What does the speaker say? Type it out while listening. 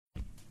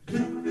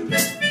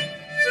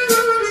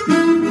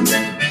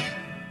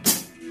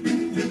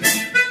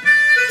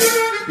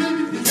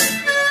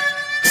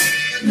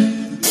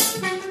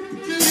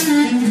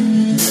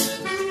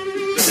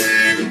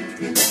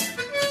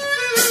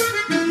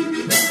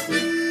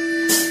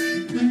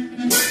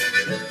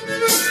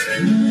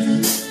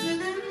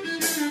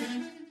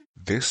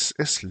This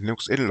is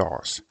Linux in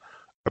Laws,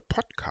 a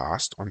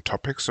podcast on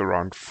topics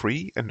around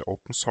free and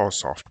open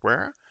source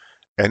software,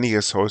 any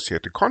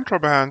associated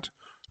contraband,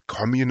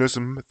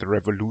 communism, the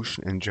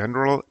revolution in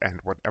general, and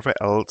whatever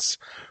else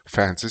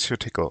fancies your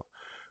tickle.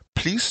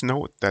 Please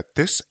note that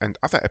this and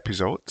other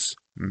episodes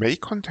may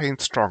contain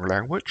strong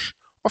language,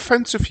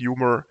 offensive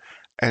humor,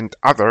 and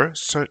other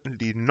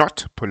certainly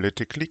not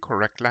politically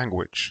correct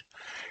language.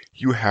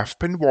 You have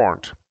been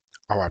warned.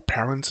 Our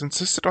parents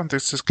insisted on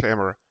this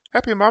disclaimer.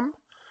 Happy Mum?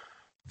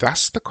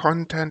 Thus, the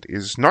content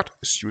is not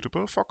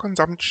suitable for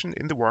consumption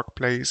in the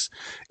workplace,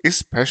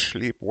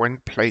 especially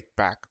when played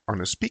back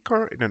on a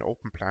speaker in an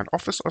open plan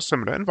office or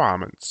similar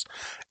environments.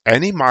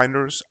 Any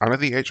minors under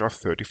the age of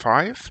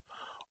 35,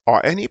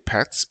 or any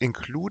pets,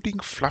 including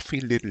fluffy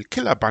little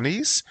killer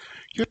bunnies,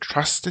 your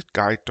trusted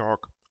guide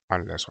dog,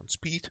 unless on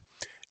speed,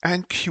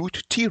 and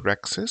cute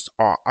T-Rexes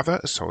or other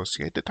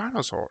associated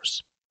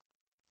dinosaurs.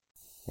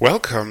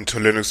 Welcome to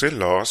Linux in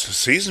Laws,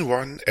 Season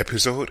 1,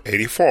 Episode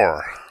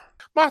 84.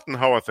 Martin,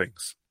 how are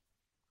things?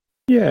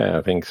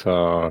 Yeah, things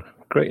are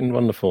great and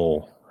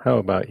wonderful. How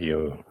about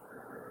you?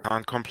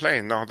 Can't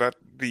complain now that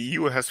the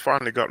EU has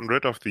finally gotten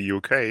rid of the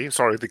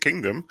the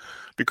kingdom,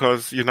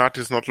 because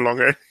United is not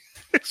longer,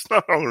 it's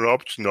not longer an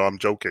option. No, I'm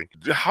joking.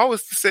 How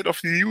is the state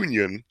of the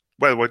union?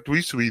 Well, what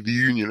used to be the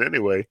union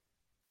anyway.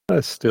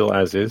 Still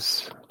as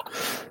is.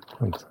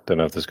 I don't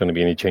know if there's going to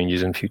be any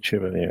changes in future,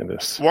 but yeah,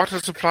 this. Water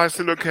supply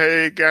still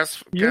okay?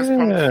 Gas pumps.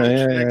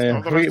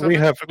 Yeah.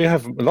 We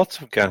have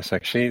lots of gas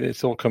actually.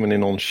 It's all coming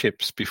in on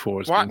ships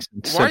before it's being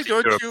sent. Why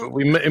don't Europe, you?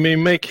 We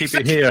may keep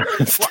it here.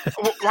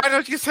 Why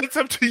don't you send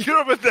some to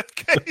Europe in that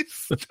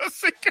case?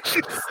 Just in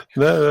case.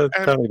 No,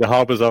 apparently the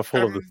harbours are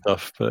full of the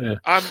stuff. But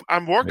yeah.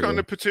 I'm working on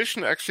a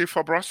petition actually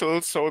for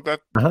Brussels so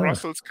that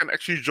Brussels can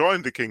actually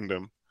join the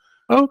kingdom.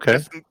 Okay.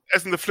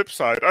 As in the flip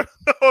side, I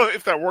don't know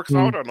if that works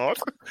out or not.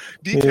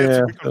 Details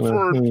to be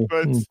confirmed,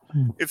 but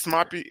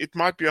it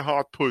might be a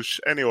hard push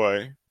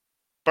anyway.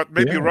 But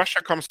maybe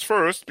Russia comes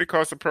first,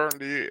 because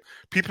apparently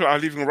people are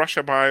leaving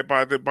Russia by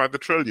the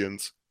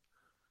trillions.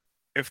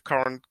 If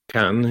current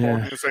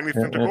is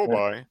anything to go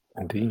by.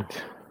 Indeed.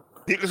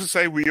 Needless to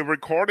say, we are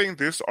recording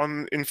this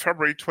in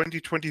February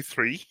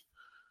 2023.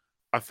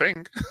 I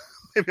think.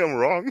 Maybe I'm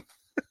wrong.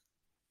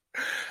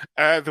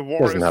 The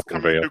war is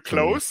coming to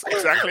close.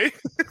 Exactly.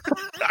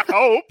 I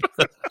hope.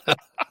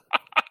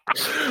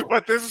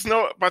 But this is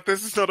not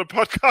a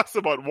podcast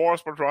about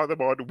wars, but rather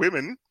about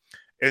women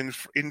in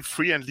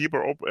free and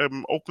libre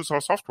open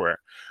source software.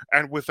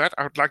 And with that,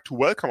 I would like to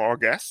welcome our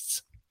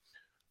guests.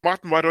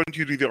 Martin, why don't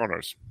you do the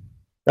honors?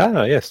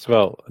 Yes.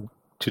 Well,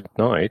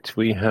 tonight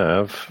we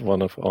have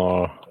one of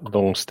our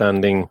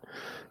long-standing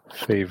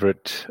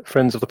favorite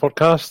friends of the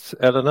podcast,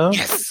 Elena.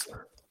 Yes.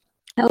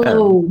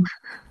 Hello.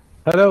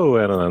 Hello,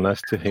 Elena. Nice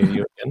to hear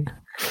you again.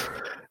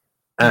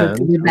 And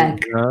Good to be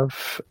back. We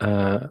have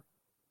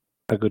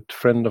a good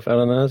friend of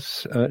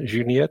Elena's,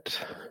 Juliette.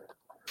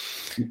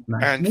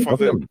 And for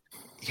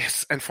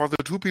the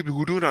two people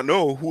who do not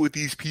know who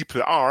these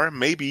people are,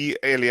 maybe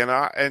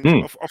Elena, and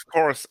of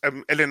course,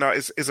 Elena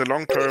is a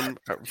long-term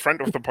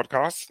friend of the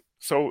podcast.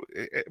 So,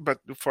 but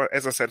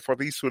as I said, for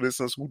these two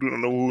listeners who do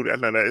not know who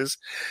Elena is,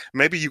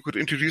 maybe you could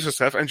introduce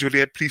yourself, and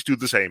Juliette, please do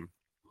the same.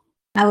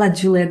 I'll let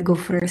Juliette go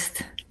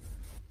first.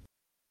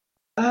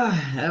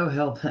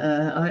 Help.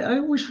 I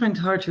always find it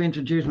hard to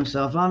introduce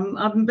myself.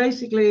 I'm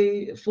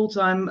basically a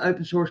full-time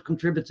open source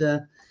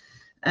contributor,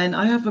 and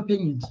I have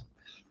opinions.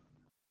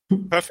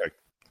 Perfect.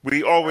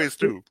 We always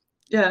do.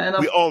 Yeah, and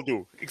we all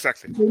do.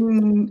 Exactly.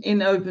 Been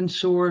in open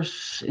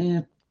source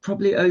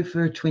probably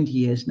over 20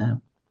 years now.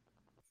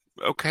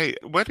 Okay.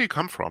 Where do you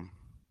come from?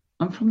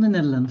 I'm from the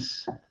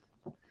Netherlands.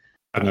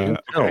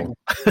 Okay.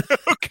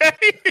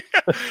 Okay.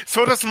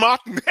 So does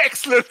Martin.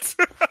 Excellent.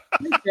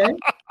 Okay.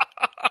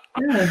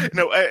 Yeah.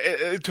 No,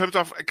 in terms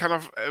of kind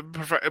of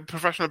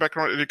professional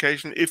background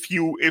education, if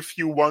you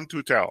want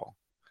to tell,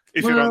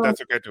 if you don't,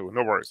 that's okay too.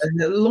 No worries.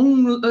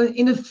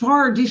 In a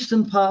far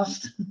distant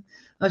past,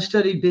 I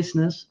studied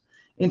business,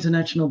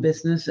 international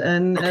business,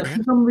 and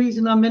for some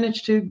reason I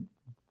managed to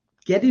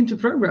get into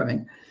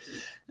programming,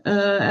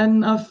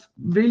 and I've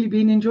really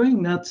been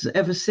enjoying that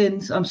ever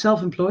since. I'm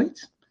self-employed,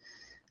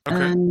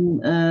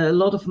 and a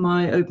lot of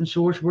my open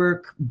source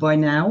work by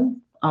now,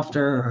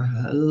 after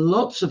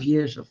lots of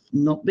years of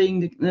not being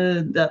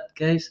that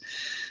case,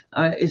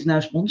 is now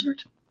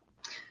sponsored.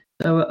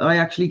 So I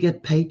actually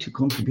get paid to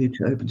contribute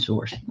to open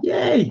source.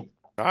 Yay!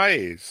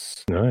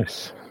 Nice.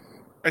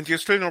 And you're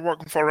still not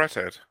working for Red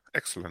Hat.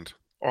 Excellent.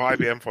 Or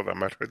IBM for that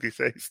matter these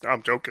days. No,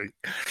 I'm joking.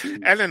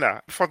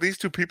 Elena, for these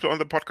two people on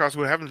the podcast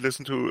who haven't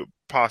listened to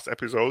past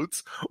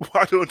episodes,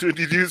 why don't you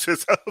introduce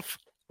yourself?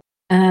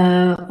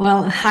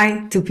 Well,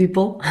 hi to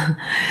people.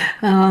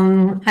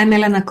 I'm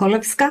Elena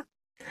Kolewska.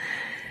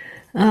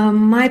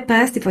 My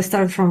past, if I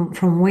start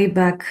from way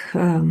back,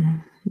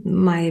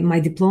 my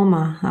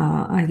diploma,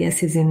 I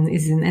guess, is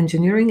in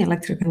engineering,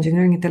 electrical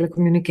engineering and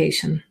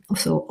telecommunication.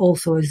 So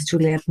also as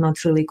Juliette,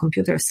 not really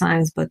computer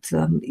science, but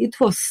it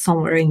was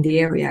somewhere in the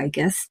area, I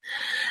guess.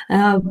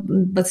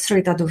 But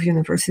straight out of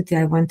university,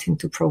 I went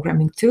into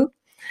programming too.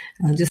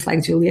 just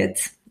like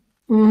Juliet.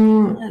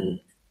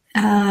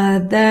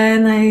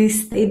 Then I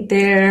stayed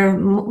there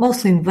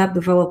mostly in web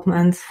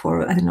development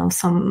for,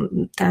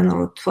 some 10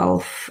 or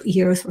 12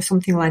 years or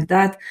something like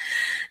that.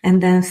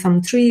 And then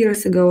some 3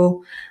 years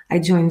ago, I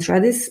joined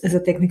Redis as a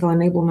technical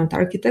enablement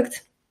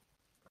architect,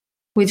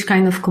 which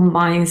kind of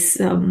combines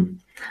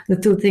the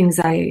two things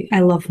I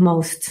love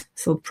most.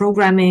 So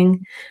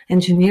programming,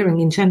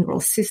 engineering in general,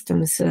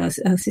 systems,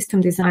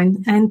 system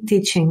design, and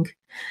teaching.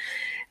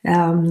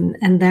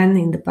 And then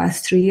in the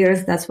past 3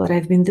 years, that's what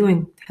I've been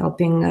doing,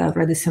 helping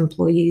Redis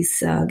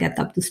employees get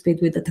up to speed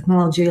with the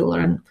technology,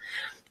 learn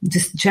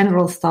just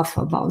general stuff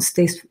about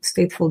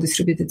stateful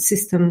distributed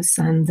systems,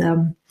 and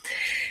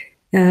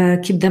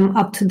keep them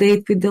up to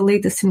date with the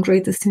latest and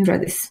greatest in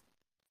Redis.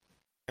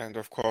 And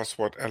of course,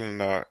 what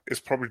Elena is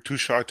probably too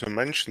shy to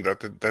mention,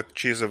 that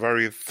she has a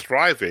very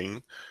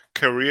thriving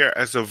career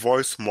as a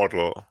voice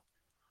model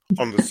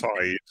on the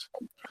side.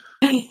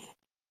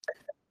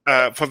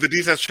 For the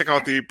details, check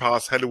out the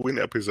past Halloween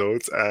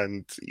episodes,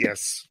 and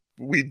yes,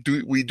 we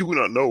do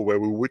not know where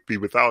we would be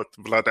without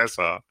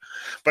Vladessa,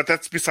 but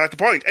that's beside the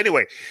point.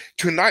 Anyway,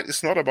 tonight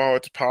is not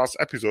about past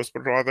episodes,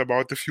 but rather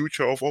about the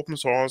future of open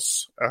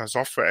source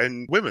software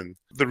and women.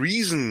 The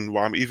reason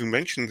why I'm even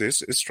mentioning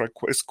this is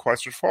quite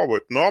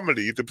straightforward.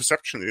 Normally, the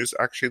perception is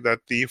actually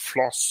that the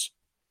FLOSS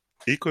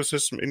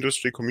ecosystem,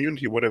 industry,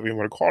 community, whatever you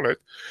want to call it,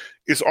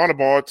 is all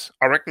about,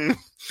 I reckon,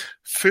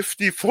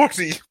 50,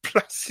 40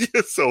 plus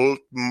years old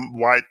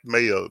white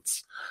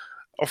males.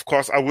 Of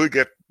course, we will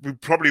get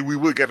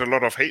a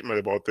lot of hate mail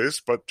about this,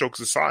 but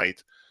jokes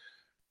aside,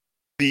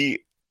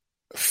 the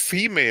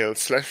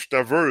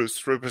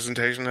female/diverse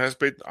representation has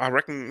been, I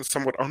reckon,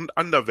 somewhat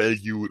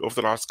undervalued over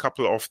the last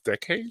couple of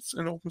decades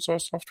in open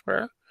source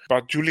software.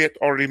 But Juliet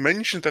already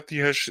mentioned that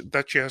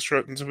she has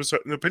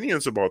certain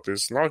opinions about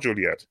this. Now,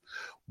 Juliet,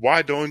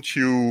 why don't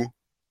you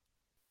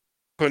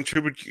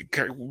contribute?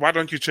 Why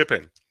don't you chip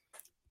in?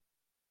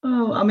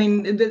 Oh, I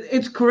mean,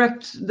 it's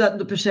correct that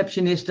the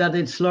perception is that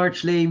it's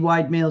largely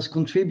white males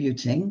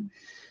contributing.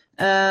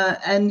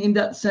 And in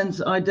that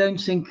sense, I don't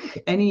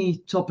think any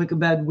topic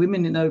about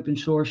women in open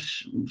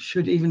source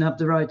should even have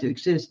the right to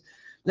exist.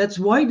 Let's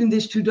widen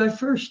this to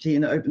diversity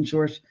in open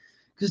source,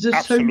 because there's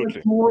Absolutely. so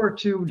much more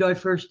to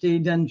diversity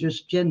than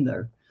just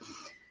gender.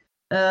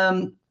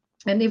 And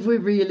if we're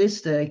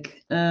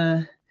realistic,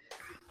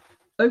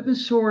 open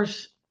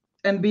source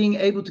and being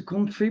able to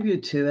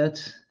contribute to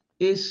it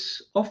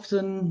is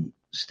often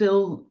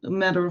still a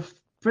matter of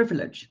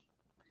privilege.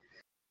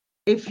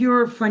 If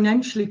you're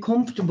financially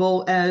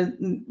comfortable,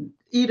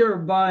 either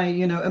by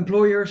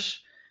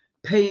employers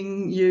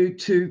paying you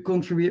to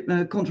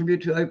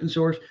contribute to open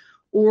source,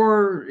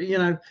 or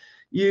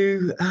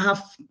you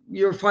have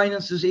your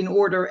finances in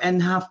order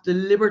and have the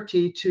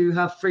liberty to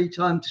have free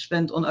time to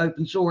spend on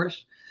open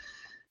source,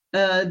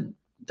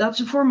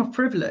 that's a form of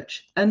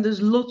privilege. And there's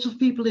lots of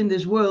people in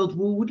this world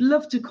who would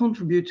love to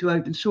contribute to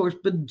open source,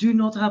 but do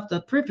not have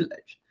that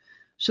privilege.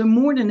 So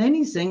more than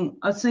anything,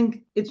 I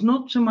think it's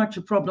not so much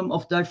a problem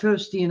of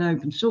diversity in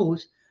open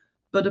source,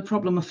 but a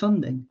problem of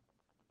funding.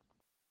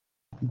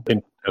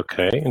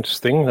 Okay,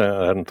 interesting.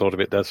 I hadn't thought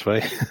of it that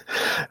way.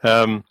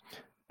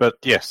 But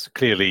yes,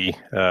 clearly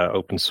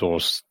open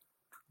source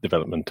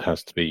development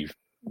has to be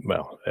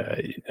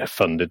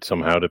funded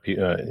somehow.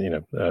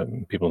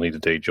 People need a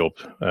day job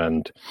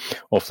and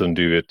often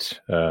do it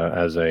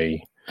as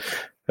a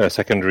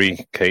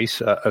secondary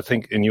case. I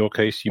think in your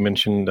case, you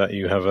mentioned that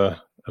you have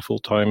a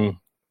full-time.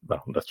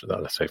 Well,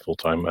 let's say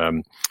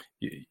full-time.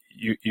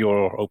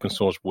 Your open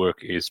source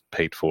work is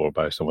paid for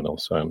by someone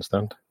else, I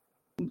understand.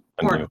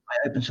 Part of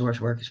my open source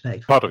work is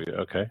paid for. Part of it,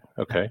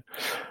 okay.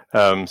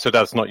 So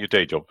that's not your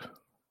day job?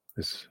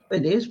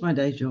 It is my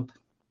day job.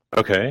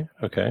 Okay.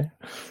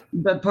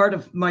 But part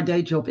of my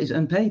day job is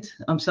unpaid.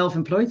 I'm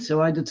self-employed,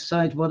 so I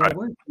decide what I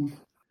work on.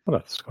 Well,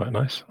 that's quite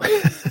nice.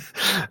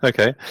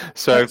 Okay,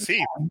 so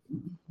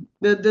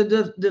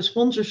the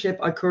sponsorship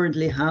I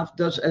currently have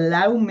does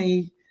allow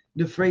me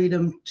the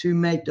freedom to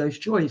make those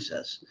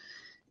choices.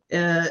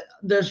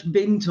 There's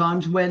been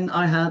times when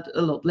I had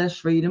a lot less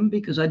freedom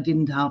because I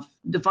didn't have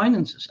the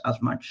finances as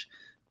much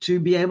to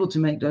be able to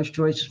make those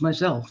choices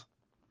myself.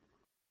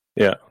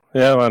 Yeah,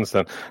 I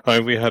understand.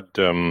 We had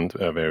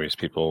various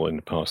people in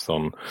the past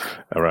on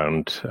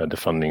around the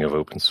funding of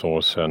open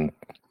source, and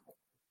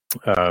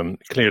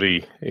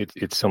clearly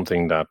it's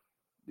something that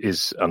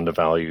is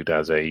undervalued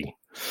as a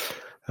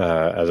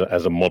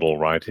model,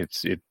 right?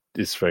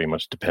 It's very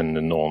much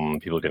dependent on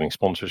people getting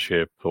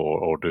sponsorship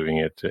or doing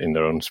it in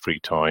their own free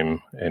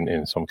time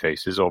in some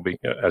cases, or being,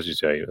 as you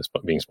say,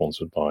 being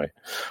sponsored by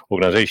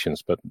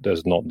organizations. But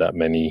there's not that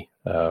many.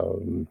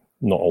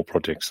 Not all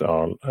projects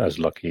are as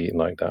lucky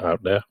like that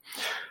out there.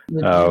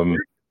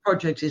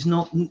 Projects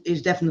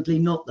is definitely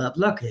not that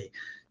lucky.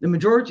 The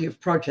majority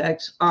of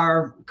projects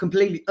are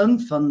completely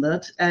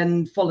unfunded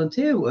and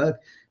volunteer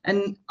work.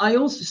 And I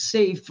also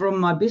see from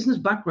my business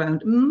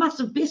background,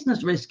 massive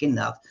business risk in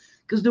that,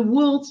 because the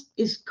world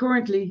is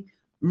currently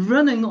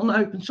running on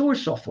open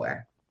source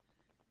software.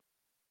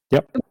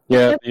 Yep.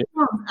 Yeah.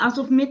 Everyone, as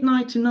of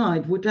midnight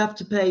tonight, would have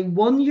to pay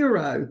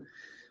 €1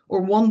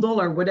 or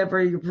 $1,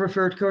 whatever your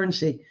preferred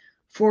currency,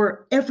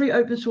 for every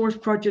open source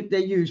project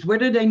they use,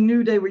 whether they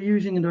knew they were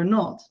using it or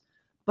not.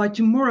 By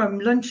tomorrow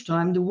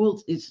lunchtime, the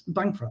world is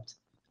bankrupt.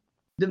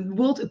 The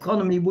world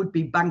economy would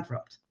be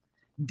bankrupt.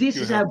 This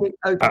is how big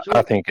open source.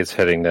 I think it's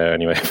heading there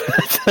anyway.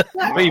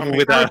 Even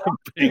without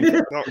being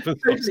You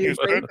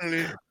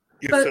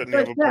certainly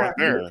have a point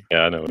there.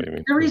 Yeah, I know what you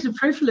mean. There is a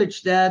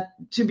privilege that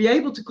to be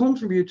able to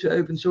contribute to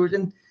open source,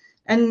 and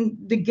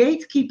the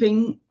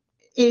gatekeeping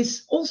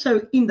is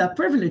also in that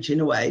privilege in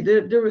a way.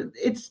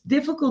 It's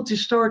difficult to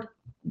start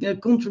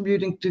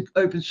contributing to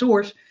open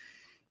source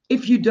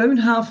if you don't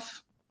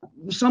have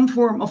some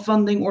form of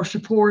funding or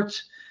support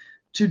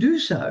to do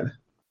so.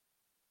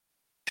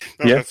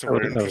 No, that's a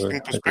very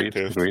interesting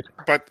perspective. Agreed.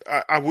 But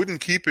I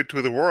wouldn't keep it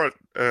to the world,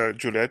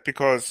 Juliet,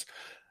 because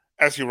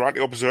as you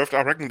rightly observed,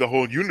 I reckon the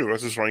whole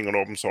universe is running on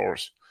open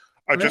source.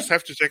 I just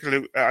have to take a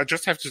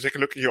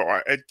look.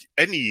 At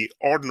any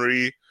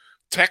ordinary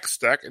tech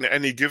stack in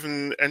any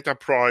given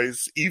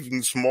enterprise,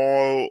 even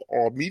small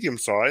or medium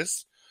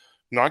size.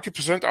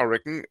 90%, I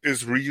reckon,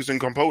 is reusing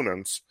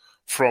components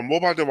from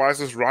mobile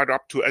devices right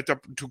up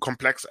to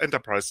complex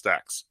enterprise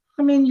stacks.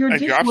 I mean, your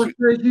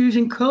dishwasher is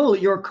using coal.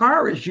 Your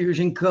car is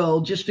using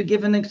coal, just to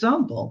give an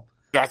example.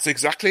 That's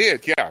exactly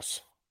it,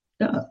 yes.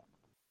 Yeah.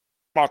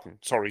 Martin,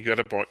 sorry, you had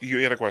a point. You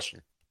had a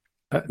question.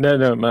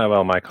 No.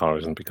 Well, my car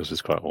isn't because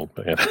it's quite old.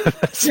 But yeah.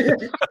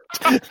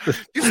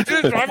 You're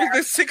still driving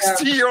this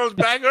 60-year-old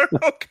banger?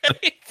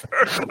 Okay.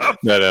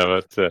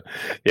 No, but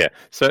yeah.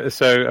 So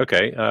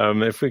okay.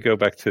 If we go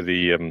back to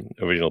the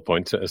original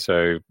point,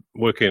 so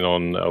working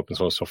on open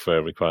source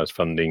software requires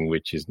funding,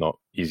 which is not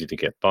easy to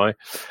get by.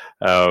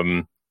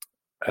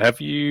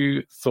 Have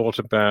you thought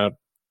about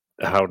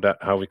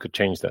how we could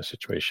change that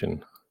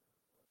situation?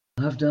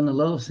 I've done a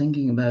lot of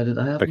thinking about it.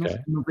 I have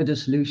not come up with a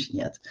solution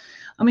yet.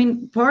 I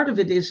mean, part of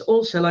it is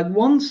also like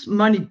once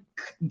money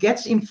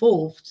gets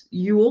involved,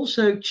 you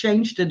also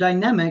change the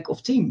dynamic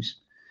of teams,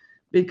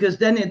 because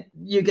then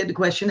you get the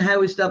question,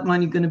 how is that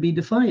money going to be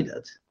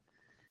divided?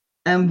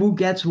 And who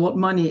gets what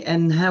money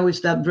and how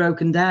is that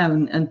broken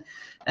down?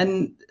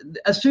 And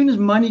as soon as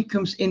money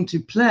comes into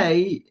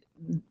play,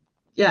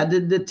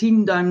 the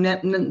team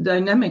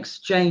dynamics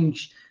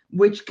change,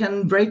 which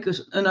can break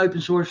an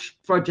open source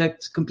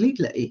project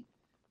completely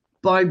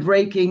by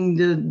breaking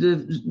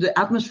the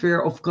atmosphere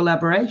of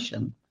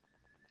collaboration.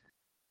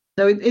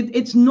 So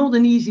it's not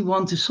an easy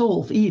one to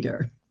solve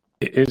either.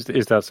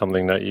 Is that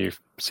something that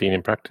you've seen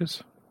in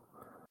practice?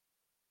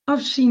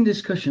 I've seen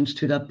discussions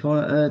to that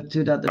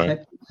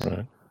effect.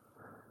 Right.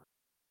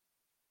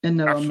 And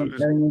no, absolutely. I'm not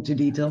going into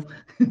detail.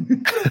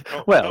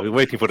 We're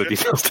waiting for the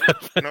details.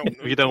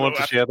 If you don't want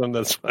to share them,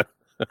 that's fine.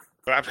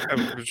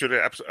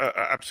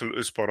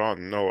 Absolutely spot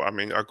on. No, I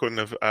mean I couldn't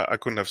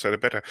have said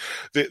it better.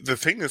 The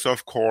thing is,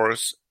 of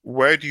course,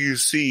 where do you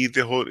see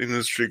the whole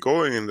industry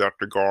going in that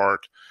regard?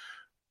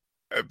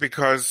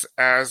 Because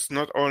as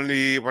not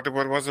only what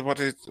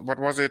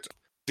was it?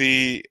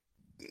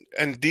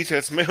 And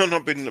details may or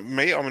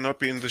may not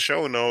be in the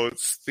show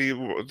notes. The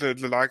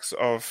likes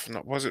of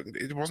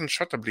it wasn't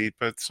Shutterbleed,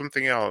 but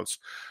something else,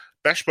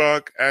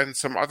 Bashbug and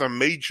some other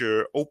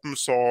major open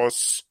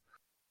source,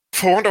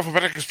 for want of a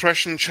better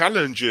expression,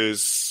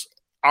 challenges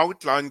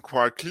outlined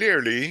quite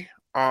clearly.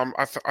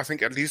 I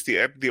think at least the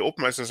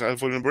OpenSSL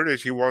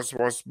vulnerability was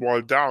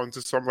boiled down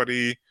to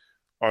somebody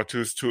or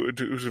to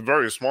a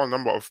very small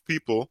number of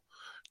people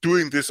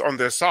doing this on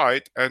their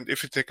side. And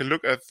if you take a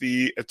look at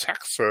the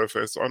attack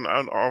surface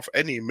of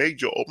any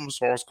major open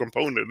source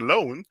component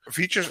alone,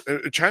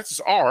 chances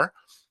are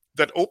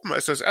that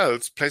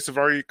OpenSSL plays a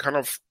very kind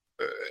of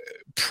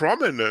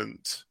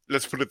prominent,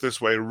 let's put it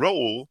this way,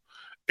 role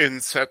in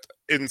set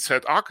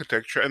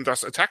architecture and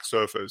thus attack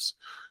surface.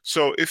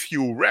 So if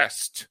you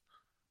rest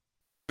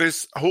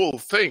this whole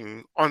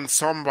thing on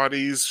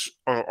somebody's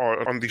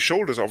or on the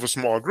shoulders of a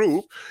small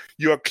group,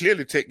 you are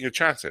clearly taking your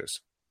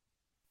chances.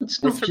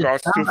 With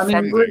regards to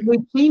funding. We've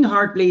seen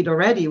Heartbleed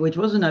already, which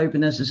was an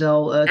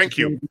OpenSSL. Thank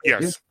you.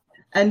 Yes.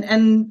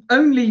 And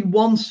only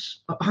once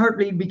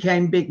Heartbleed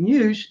became big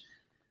news,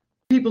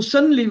 people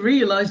suddenly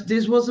realized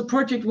this was a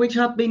project which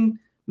had been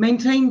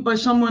maintained by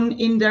someone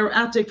in their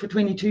attic for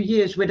 22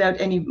 years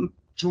without any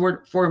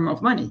form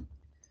of money.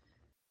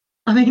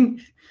 I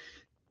mean,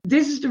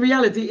 this is the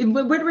reality.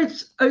 Whether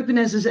it's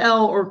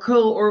OpenSSL or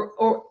curl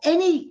or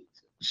any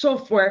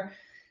software,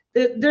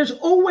 there's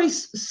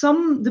always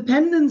some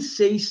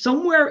dependency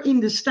somewhere in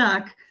the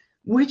stack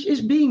which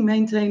is being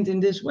maintained in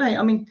this way.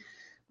 I mean,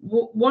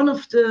 one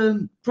of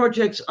the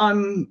projects I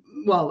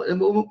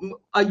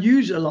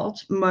use a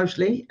lot,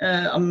 mostly,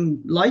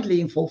 I'm lightly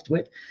involved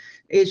with,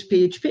 is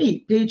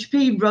PHP.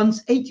 PHP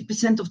runs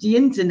 80% of the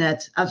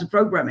internet as a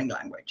programming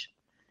language.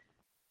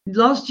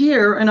 Last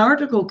year, an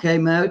article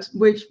came out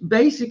which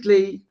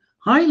basically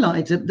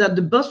highlighted that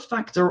the buzz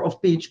factor of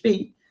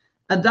PHP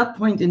at that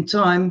point in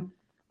time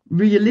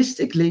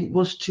realistically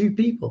was 2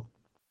 people.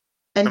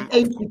 And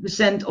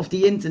 80% of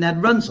the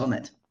internet runs on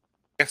it.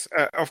 Yes,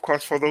 of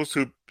course, for those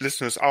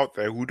listeners out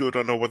there who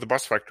don't know what the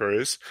bus factor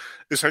is,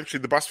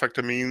 essentially the bus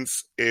factor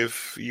means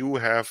if you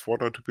have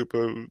one or two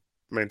people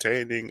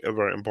maintaining a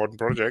very important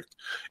project,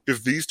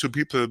 if these two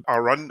people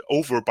are run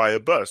over by a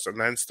bus, and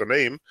hence the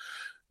name,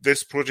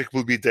 this project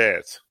will be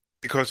dead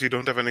because you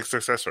don't have any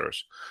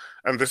successors.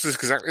 And this is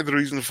exactly the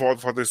reason for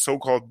this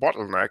so-called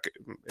bottleneck,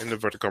 in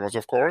inverted commas,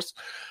 of course,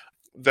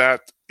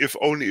 that if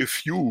only a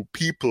few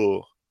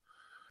people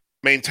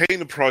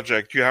maintain a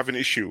project, you have an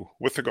issue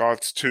with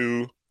regards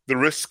to the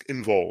risk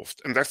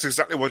involved. And that's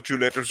exactly what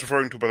Juliette is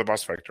referring to by the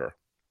bus factor.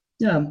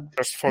 Yeah.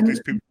 Just for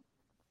these people.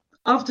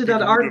 After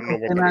that article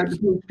came out, the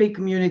PHP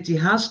community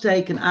has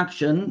taken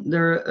action.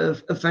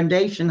 A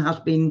foundation has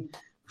been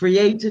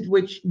created,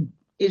 which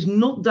is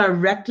not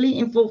directly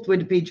involved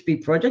with the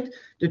PHP project.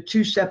 They're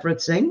two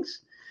separate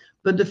things.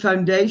 But the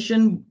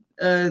foundation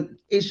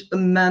is a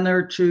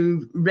manner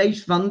to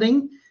raise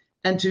funding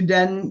and to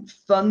then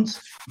fund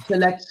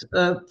select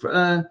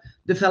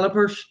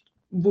developers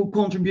who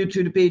contribute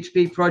to the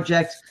PHP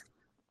project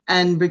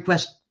and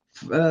request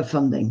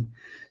funding.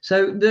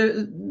 So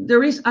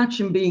there is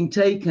action being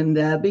taken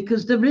there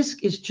because the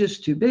risk is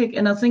just too big.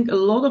 And I think a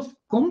lot of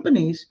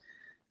companies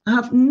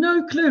have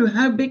no clue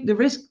how big the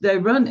risk they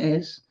run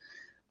is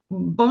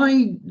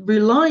by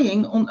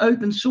relying on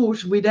open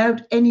source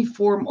without any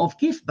form of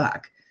give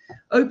back.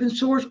 Open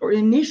source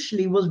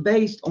initially was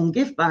based on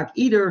give back,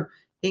 either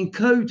in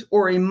code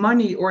or in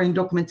money or in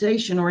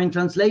documentation or in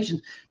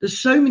translations. There's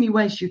so many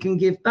ways you can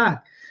give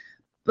back.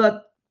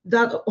 But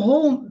that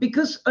whole,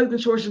 because open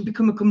source has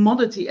become a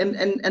commodity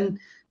and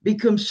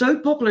become so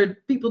popular,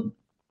 people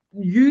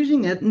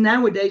using it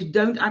nowadays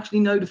don't actually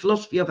know the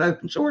philosophy of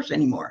open source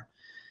anymore.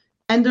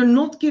 And they're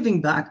not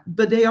giving back,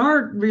 but they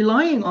are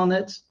relying on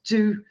it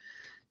to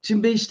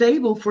be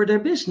stable for their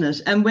business.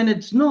 And when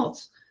it's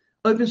not,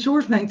 open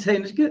source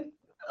maintainers get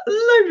a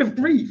load of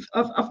grief.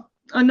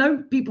 I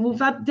know people who've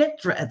had death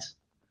threats.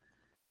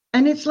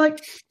 And it's like,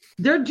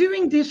 they're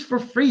doing this for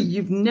free.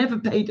 You've never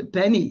paid a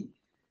penny.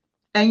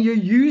 And you're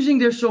using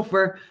their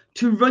software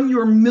to run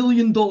your $1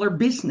 million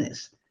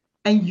business.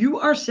 And you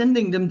are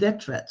sending them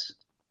death threats.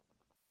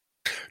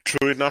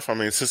 True enough. I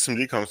mean,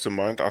 Systemd comes to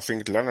mind. I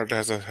think Leonard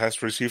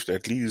has received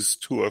at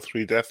least 2 or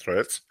 3 death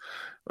threats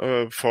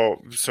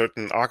for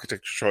certain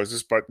architecture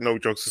choices, but no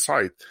jokes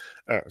aside.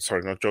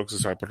 Sorry, not jokes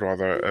aside, but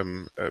rather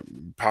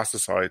past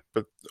aside.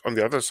 But on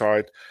the other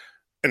side,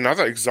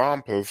 another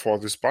example for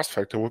this bus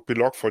factor would be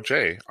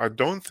Log4j. I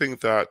don't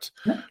think that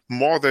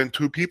more than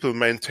 2 people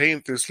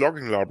maintained this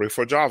logging library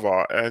for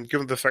Java, and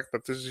given the fact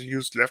that this is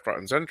used left, right,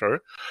 and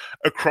center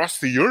across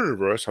the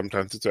universe,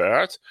 sometimes to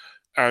add,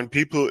 and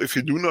people, if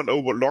you do not know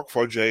what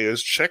Log4j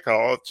is, check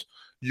out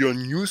your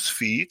news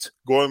feed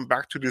going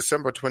back to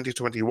December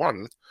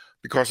 2021,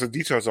 because the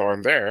details are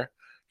in there.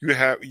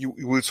 You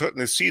will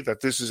certainly see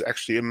that this is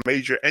actually a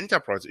major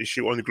enterprise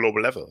issue on a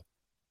global level.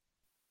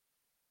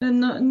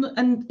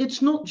 And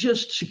it's not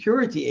just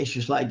security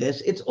issues like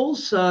this. It's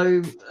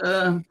also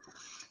the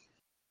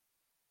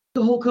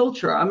whole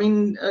culture. I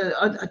mean,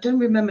 I don't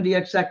remember the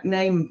exact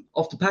name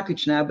of the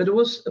package now, but it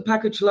was a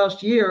package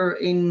last year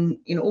in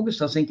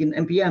August, I think, in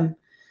NPM,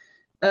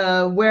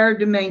 where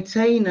the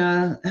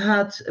maintainer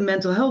had a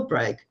mental health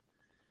break,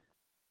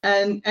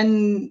 and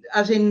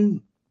as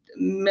in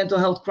mental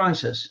health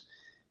crisis,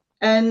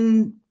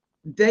 and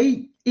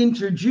they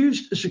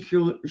introduced a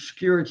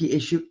security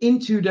issue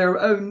into their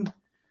own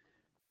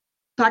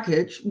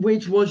package,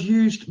 which was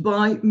used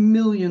by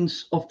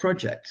millions of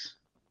projects.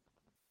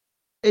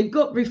 It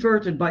got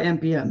reverted by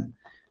NPM,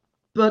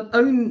 but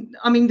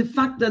the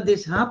fact that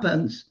this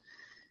happens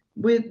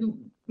with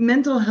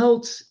mental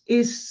health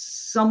is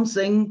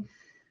something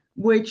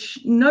which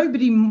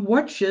nobody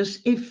watches.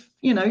 If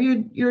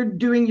you're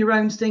doing your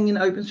own thing in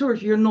open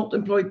source, you're not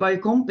employed by a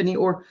company,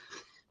 or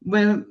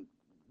when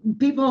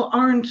people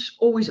aren't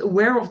always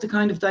aware of the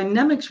kind of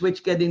dynamics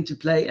which get into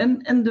play,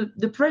 and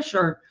the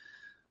pressure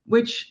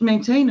which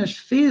maintainers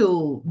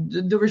feel,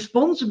 the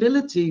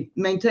responsibility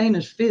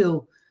maintainers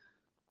feel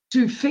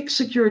to fix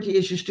security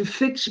issues, to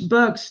fix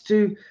bugs,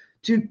 to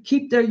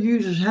keep their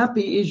users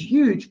happy is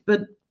huge,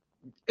 but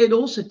it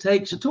also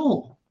takes a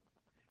toll.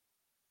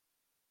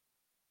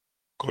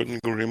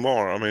 Couldn't agree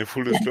more. I mean,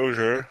 full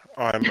disclosure,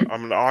 I'm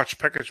an Arch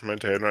package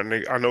maintainer,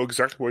 and I know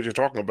exactly what you're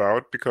talking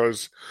about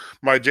because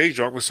my day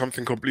job is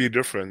something completely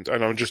different,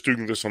 and I'm just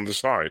doing this on the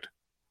side.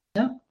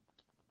 Yeah.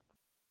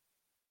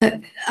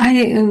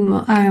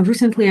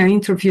 Recently I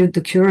interviewed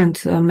the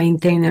current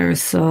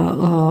maintainers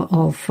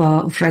of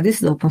Redis,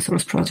 the open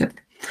source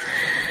project,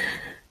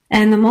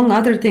 and among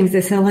other things,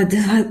 they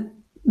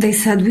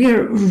said we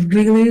are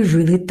really,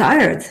 really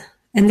tired.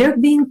 And they're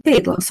being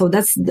paid, so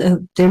that's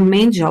their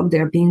main job.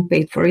 They're being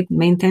paid for it,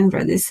 maintain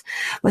Redis.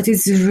 But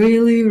it's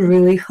really,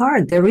 really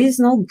hard. There is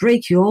no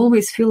break. You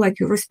always feel like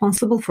you're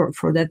responsible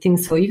for that thing.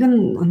 So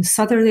even on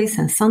Saturdays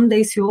and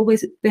Sundays, you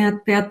always pay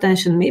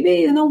attention.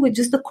 Maybe, with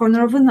just the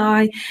corner of an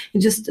eye,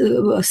 you just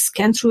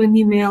scan through an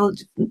email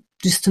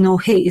just to know,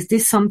 hey, is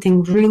this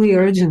something really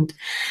urgent?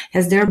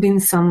 Has there been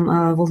some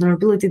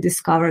vulnerability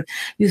discovered?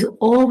 You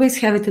always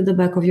have it at the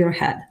back of your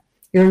head.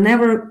 You're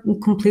never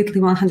completely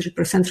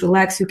 100%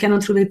 relaxed. You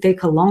cannot really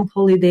take a long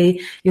holiday.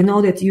 You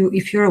know that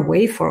if you're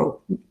away for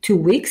 2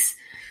 weeks,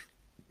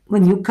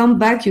 when you come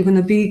back, you're going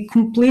to be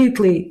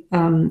completely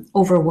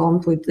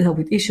overwhelmed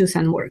with issues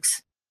and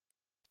works.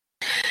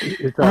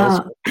 Is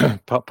that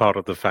part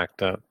of the fact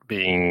that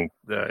being,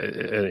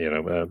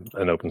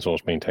 an open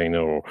source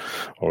maintainer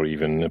or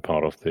even a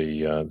part of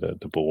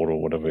the board or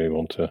whatever you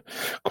want to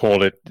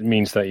call it,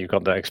 means that you've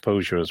got that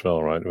exposure as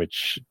well, right?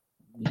 Which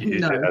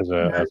as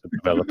a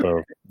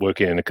developer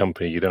working in a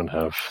company you don't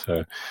have.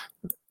 So.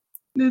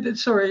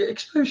 Sorry,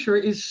 exposure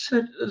is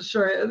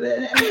sorry.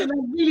 I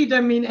really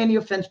don't mean any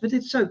offense, but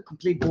it's so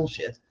complete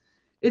bullshit.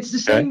 It's the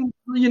same.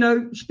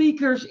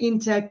 Speakers in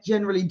tech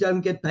generally don't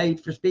get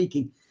paid for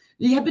speaking.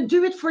 Yeah, but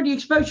do it for the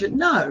exposure.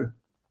 No.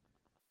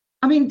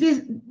 I mean,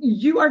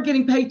 you are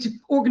getting paid to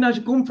organize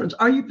a conference.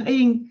 Are you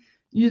paying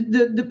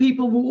the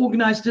people who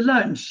organize the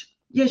lunch?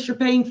 Yes, you're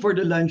paying for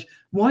the lunch.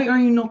 Why are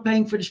you not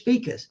paying for the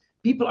speakers?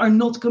 People are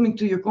not coming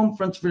to your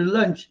conference for the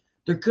lunch.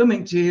 They're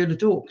coming to hear the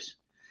talks.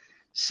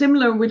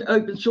 Similar with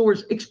open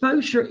source,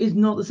 exposure is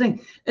not the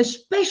thing,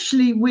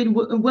 especially with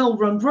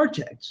well-run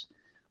projects.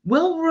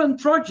 Well-run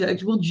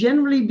projects will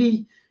generally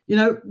be,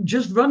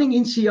 just running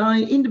in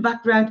CI in the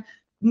background.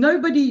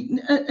 Nobody,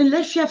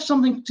 unless you have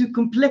something to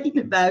complain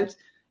about,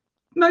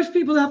 most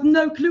people have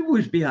no clue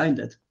who's behind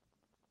it.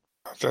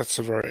 That's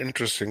a very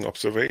interesting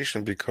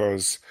observation,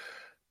 because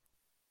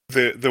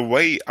the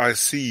way I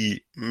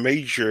see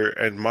major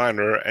and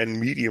minor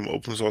and medium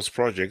open source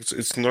projects,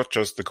 it's not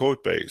just the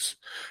code base.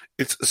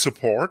 It's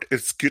support,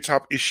 it's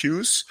GitHub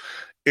issues,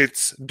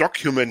 it's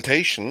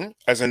documentation,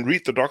 as in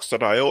read the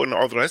docs.io and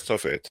all the rest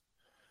of it.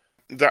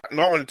 That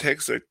normally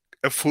takes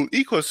a full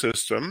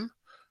ecosystem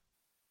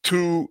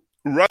to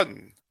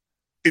run.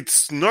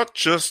 It's not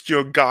just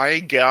your guy,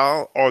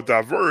 gal, or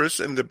diverse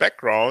in the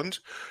background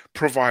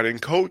providing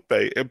code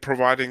base,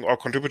 providing or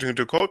contributing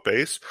to code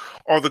base,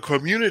 or the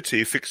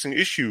community fixing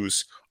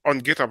issues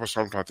on GitHub or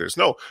something like this.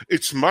 No,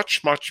 it's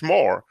much, much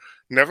more.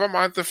 Never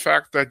mind the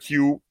fact that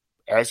you,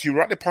 as you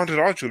rightly pointed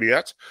out,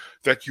 Juliet,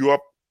 that you are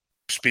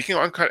speaking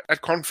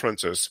at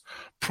conferences,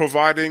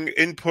 providing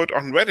input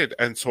on Reddit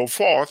and so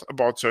forth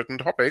about certain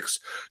topics,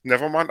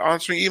 never mind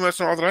answering emails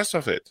and all the rest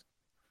of it.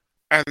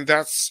 And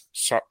that's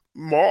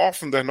more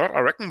often than not, I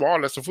reckon, more or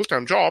less a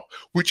full-time job,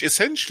 which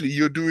essentially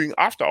you're doing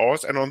after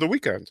hours and on the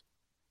weekend.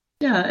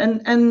 Yeah,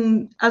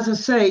 and as I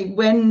say,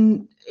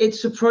 when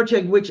it's a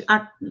project which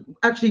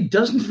actually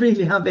doesn't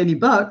really have any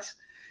bugs,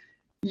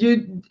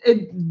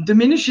 it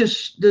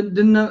diminishes the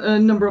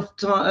number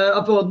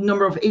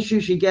of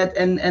issues you get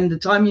and the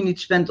time you need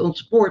to spend on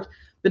support,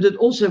 but it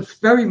also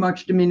very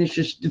much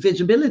diminishes the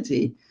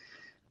visibility.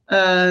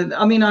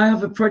 I mean, I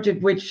have a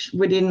project which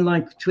within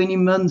like 20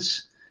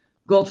 months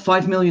got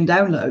 5 million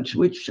downloads,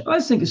 which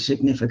I think is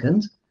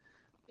significant.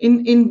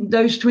 In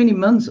those 20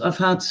 months, I've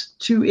had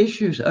 2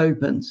 issues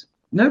opened.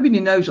 Nobody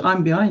knows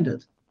I'm behind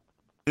it.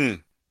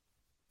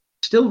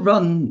 Still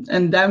run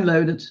and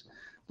downloaded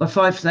by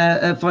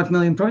 5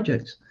 million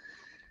projects.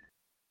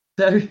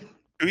 So,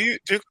 do you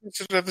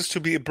consider this to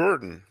be a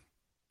burden?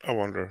 I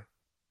wonder,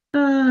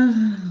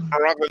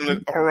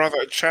 or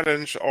rather a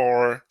challenge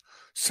or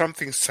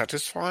something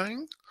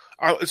satisfying?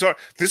 Sorry,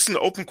 this is an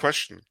open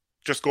question.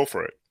 Just go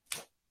for it.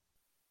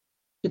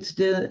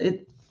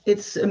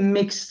 It's a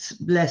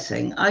mixed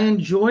blessing. I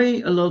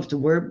enjoy a lot of the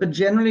work, but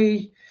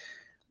generally,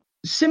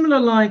 similar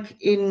like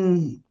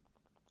in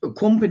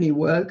company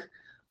work,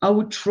 I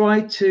would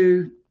try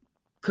to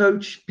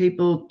coach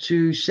people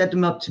to set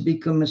them up to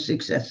become a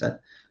successor.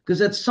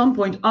 Because at some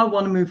point, I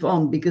want to move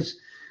on, because,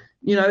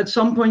 at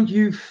some point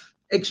you've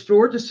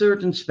explored a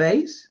certain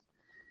space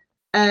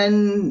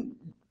and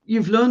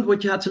you've learned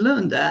what you had to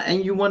learn there,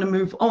 and you want to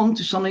move on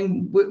to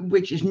something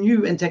which is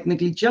new and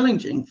technically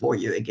challenging for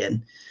you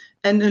again.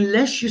 And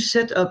unless you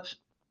set up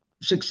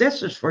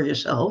successors for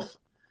yourself,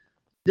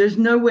 there's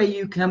no way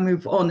you can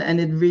move on, and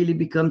it really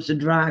becomes a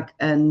drag.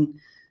 And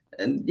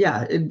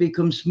it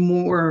becomes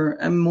more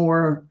and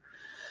more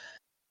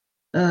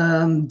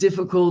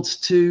difficult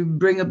to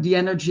bring up the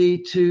energy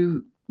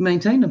to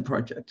maintain a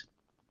project.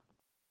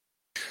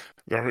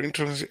 Very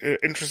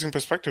interesting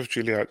perspective,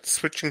 Julia.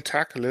 Switching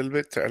tack a little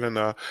bit to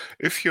Elena.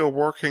 If you're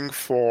working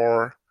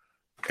for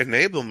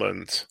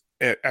enablement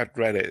at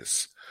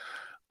Redis,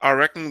 I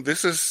reckon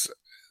this is,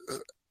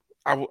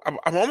 I'm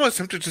almost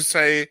tempted to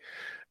say,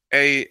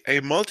 a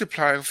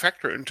multiplying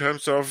factor in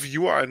terms of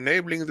you are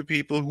enabling the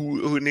people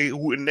who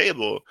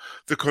enable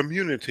the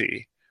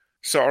community.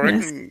 So I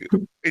reckon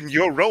in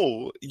your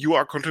role, you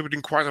are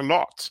contributing quite a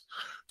lot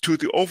to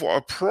the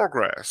overall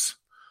progress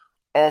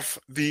of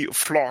the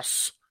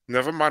FLOSS,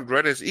 never mind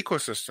Redis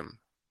ecosystem.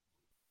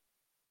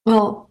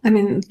 Well, I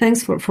mean,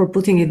 thanks for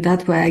putting it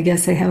that way. I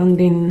guess I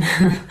haven't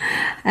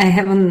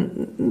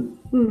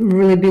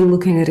really been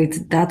looking at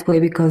it that way,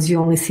 because you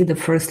only see the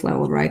first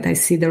level, right? I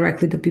see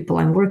directly the people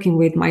I'm working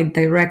with, my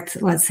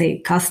direct, let's say,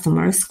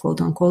 customers,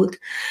 quote unquote.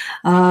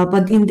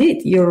 But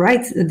indeed, you're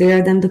right. They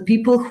are then the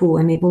people who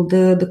enable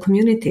the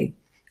community.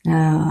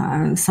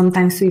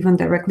 Sometimes to even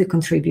directly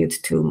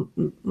contribute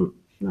to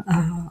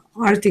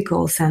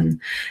articles and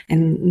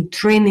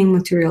training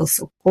materials,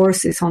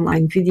 courses,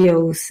 online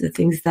videos,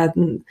 things that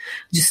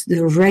just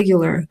the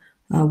regular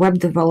web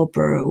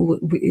developer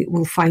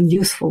will find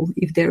useful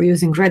if they're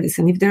using Redis.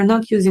 And if they're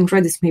not using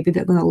Redis, maybe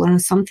they're going to learn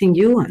something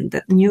new and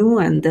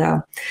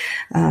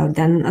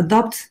then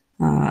adopt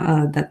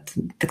that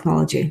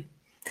technology.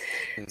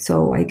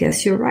 So I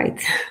guess you're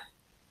right.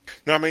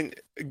 No, I mean,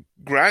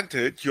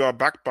 granted, you are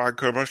backed by a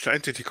commercial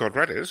entity called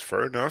Redis,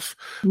 fair enough.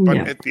 But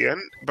at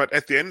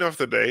the end of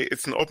the day,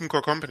 it's an open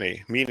core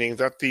company, meaning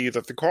that the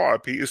core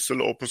IP is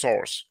still open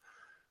source,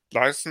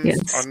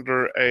 licensed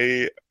under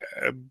a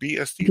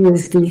BSD.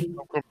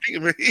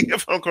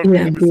 If I'm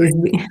completely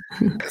mistaken.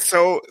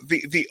 So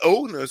the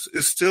onus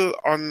is still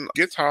on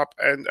GitHub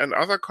and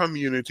other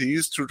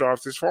communities to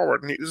drive this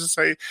forward. And needless to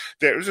say,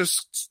 there is a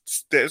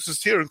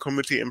steering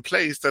committee in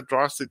place that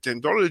drives the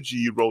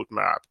technology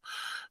roadmap.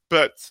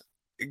 But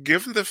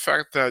given the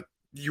fact that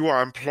you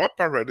are employed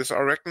by Redis, I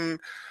reckon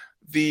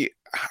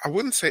I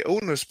wouldn't say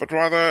onus, but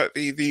rather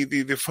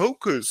the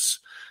focus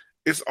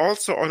is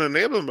also on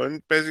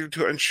enablement, basically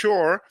to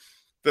ensure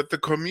that the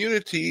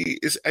community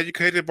is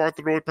educated about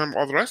the roadmap and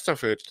all the rest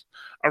of it.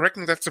 I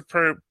reckon that's a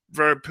very,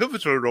 very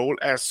pivotal role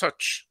as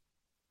such.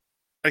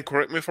 And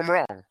correct me if I'm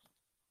wrong.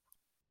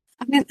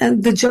 I mean,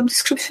 the job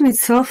description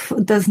itself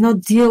does not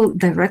deal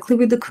directly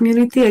with the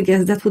community. I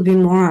guess that would be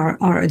more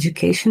our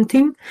education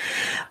team.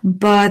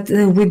 But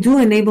we do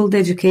enable the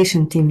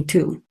education team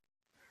too.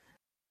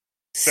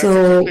 That's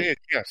exactly it,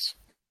 yes.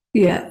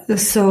 Yeah.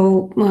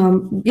 So,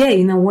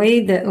 in a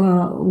way that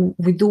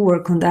we do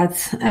work on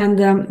that. And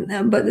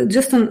but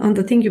just on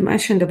the thing you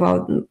mentioned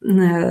about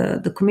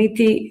the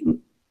committee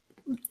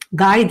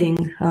guiding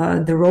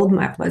the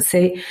roadmap, let's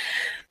say,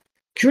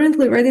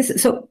 currently Redis.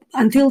 So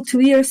until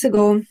 2 years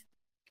ago,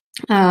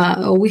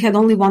 we had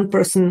only one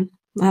person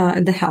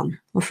at the helm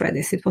of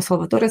Redis. It was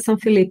Salvatore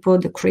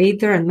Sanfilippo, the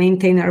creator and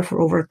maintainer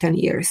for over 10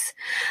 years.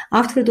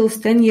 After those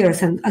 10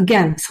 years, and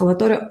again,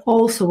 Salvatore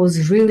also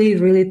was really,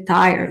 really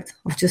tired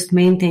of just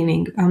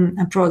maintaining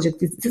a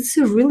project. It's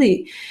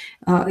really,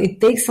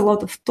 it takes a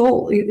lot of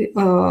toll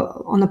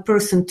on a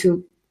person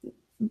to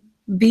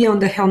be on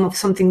the helm of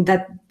something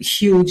that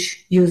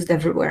huge, used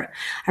everywhere.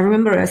 I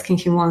remember asking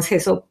him once, hey,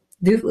 so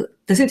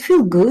does it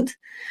feel good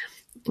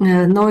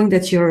knowing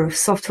that your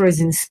software is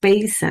in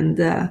space and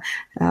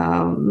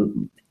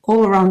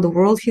all around the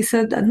world? He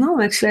said,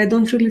 no, actually, I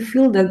don't really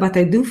feel that, but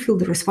I do feel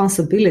the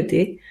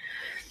responsibility.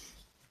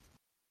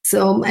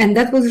 So, and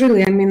that was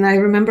really, I mean, I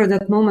remember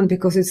that moment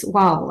because it's,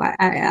 wow,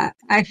 I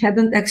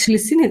hadn't actually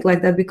seen it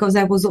like that because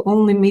I was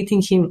only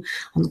meeting him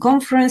on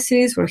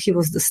conferences where he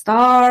was the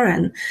star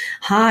and,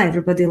 hi,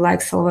 everybody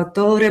likes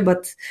Salvatore.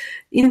 But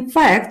in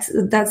fact,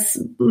 that's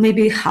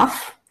maybe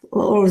half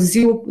or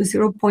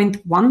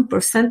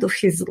 0.1% of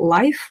his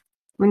life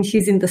when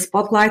he's in the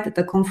spotlight at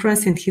the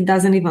conference and he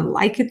doesn't even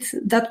like it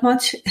that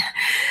much.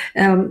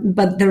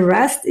 But the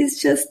rest is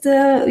just,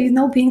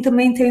 being the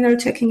maintainer,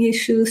 checking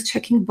issues,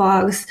 checking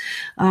bugs,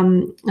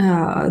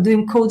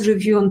 doing code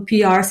review on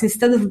PRs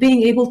instead of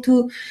being able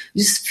to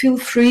just feel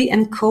free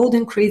and code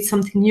and create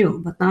something new.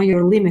 But now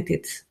you're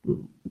limited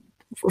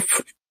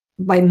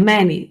by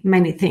many,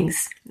 many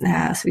things.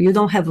 So you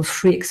don't have a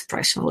free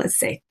expression, let's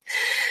say.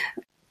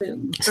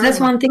 So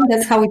that's one thing.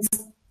 That's how it's.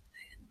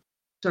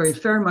 Sorry,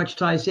 very much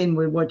ties in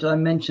with what I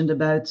mentioned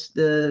about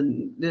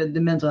the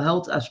mental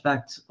health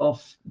aspect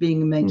of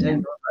being a maintainer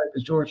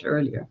of George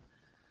earlier.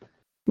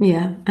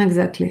 Yeah,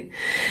 exactly.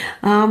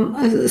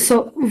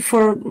 So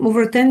for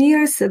over 10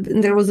 years,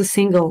 there was a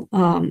single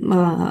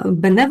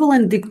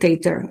benevolent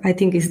dictator, I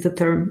think is the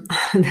term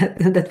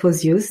that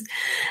was used.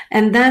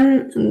 And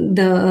then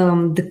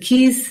the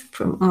keys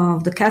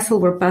of the castle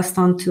were passed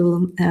on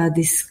to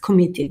this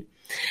committee.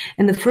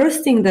 And the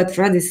first thing that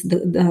Redis,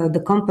 the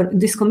company,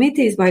 this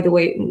committee is, by the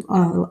way,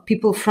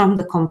 people from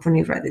the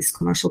company Redis,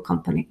 commercial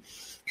company.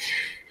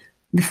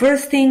 The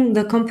first thing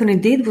the company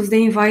did was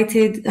they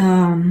invited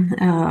an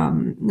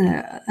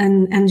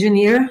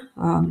engineer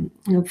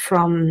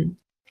from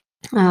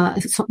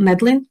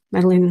Madeline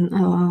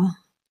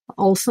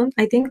Olsen,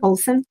 I think,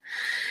 Olsen.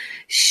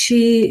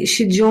 She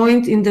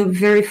joined in the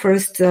very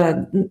first,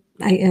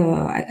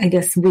 I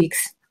guess,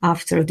 weeks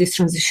after this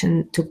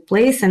transition took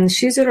place, and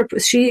she is an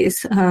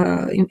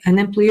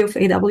employee of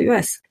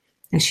AWS,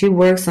 and she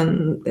works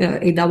on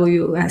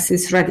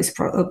AWS's Redis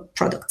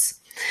products.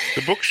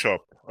 The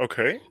bookshop,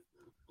 okay.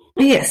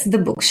 Yes, the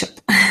bookshop.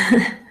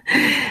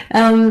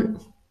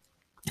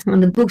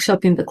 The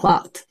bookshop in the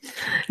cloud,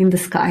 in the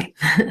sky.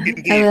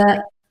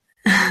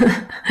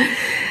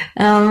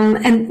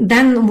 And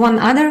then one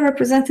other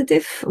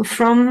representative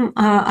from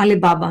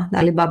Alibaba, the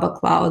Alibaba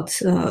cloud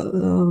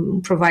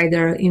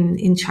provider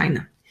in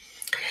China.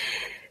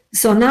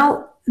 So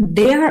now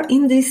they are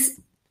in this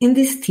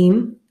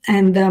team,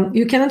 and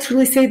you cannot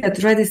really say that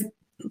Redis,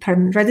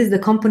 the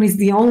company, is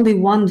the only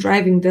one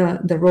driving the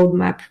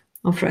roadmap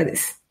of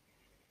Redis.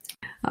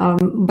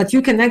 But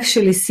you can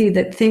actually see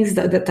that things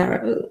that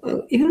are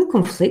even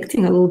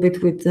conflicting a little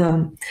bit with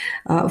the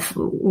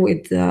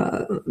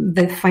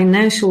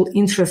financial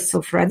interests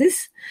of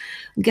Redis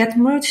get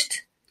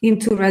merged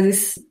into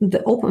Redis,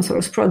 the open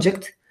source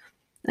project,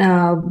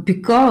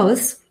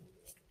 because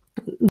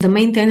the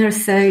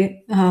maintainers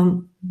say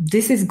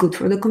this is good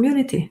for the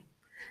community.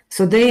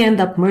 So they end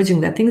up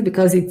merging that thing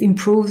because it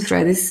improves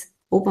Redis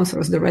open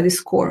source, the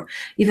Redis core,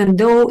 even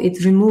though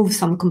it removes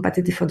some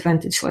competitive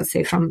advantage, let's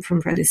say, from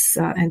Redis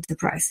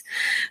Enterprise.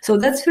 So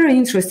that's very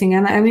interesting.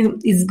 And I mean,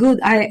 it's good.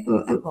 I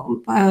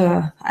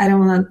don't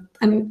want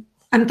to,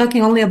 I'm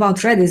talking only about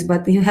Redis,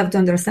 but you have to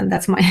understand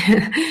that's my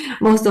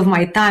most of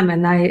my time,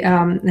 and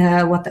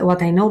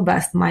what I know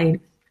best, my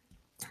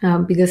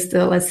biggest,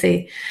 let's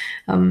say,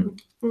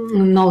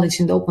 knowledge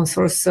in the open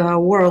source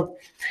world.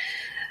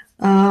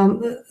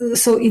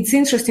 So it's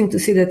interesting to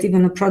see that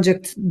even a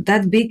project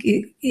that big,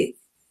 it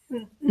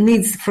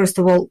needs, first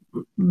of all,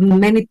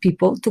 many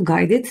people to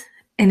guide it,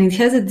 and it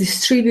has a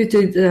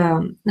distributed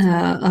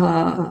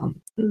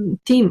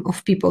team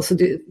of people, so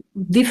the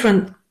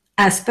different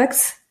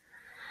aspects,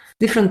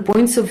 different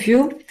points of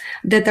view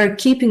that are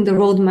keeping the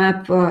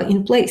roadmap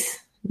in place,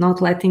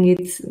 not letting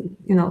it,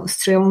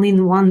 stray only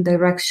in one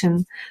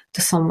direction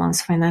to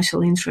someone's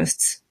financial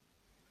interests.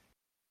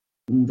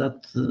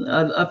 That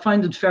I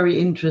find it very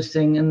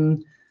interesting,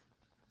 and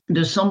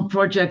there's some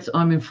projects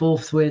I'm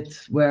involved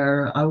with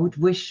where I would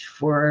wish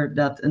for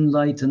that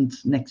enlightened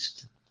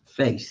next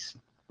phase.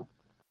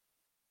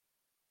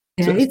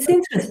 Yeah, it's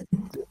interesting.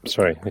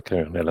 Sorry, okay,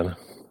 Elena.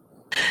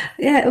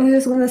 Yeah, I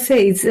was going to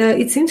say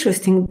it's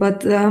interesting,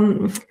 but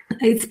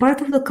it's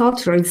part of the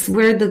culture. It's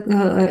where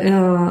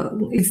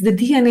it's the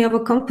DNA of a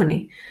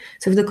company.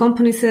 So if the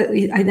company says,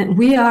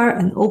 we are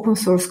an open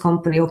source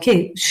company,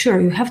 okay, sure,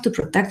 you have to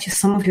protect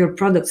some of your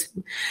products,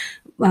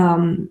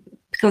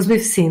 because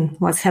we've seen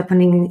what's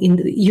happening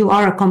you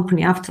are a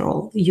company after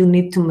all. You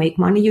need to make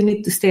money, you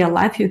need to stay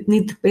alive, you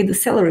need to pay the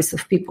salaries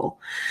of people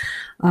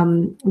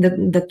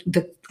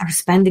that are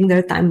spending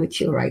their time with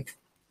you, right?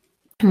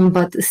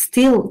 But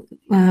still,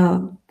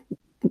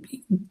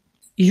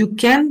 you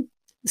can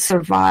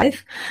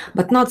survive,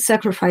 but not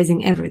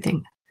sacrificing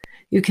everything.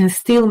 You can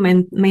still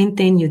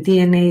maintain your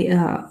DNA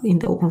in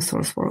the open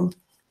source world.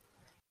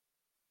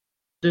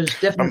 There's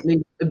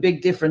definitely a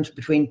big difference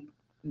between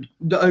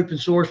the open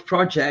source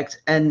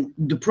project and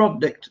the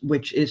product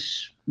which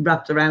is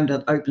wrapped around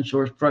that open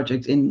source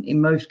project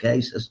in most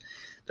cases.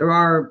 There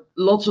are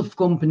lots of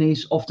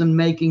companies often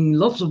making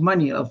lots of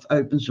money of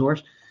open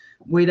source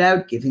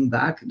without giving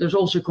back. There's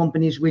also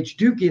companies which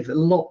do give a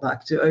lot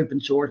back to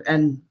open source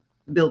and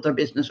build their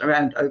business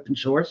around open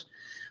source.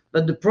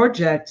 But the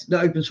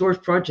open source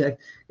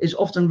project, is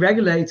often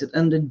regulated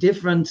under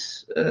different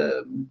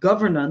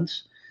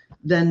governance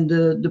than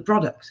the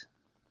product.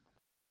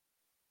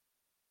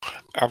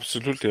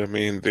 Absolutely. I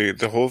mean,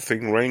 the whole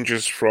thing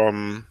ranges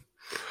from,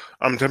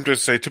 I'm tempted to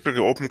say,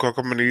 typical open core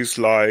companies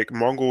like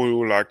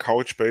Mongo, like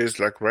Couchbase,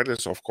 like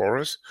Redis, of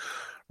course,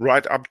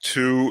 right up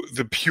to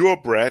the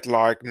purebred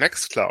like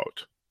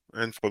Nextcloud.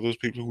 And for those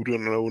people who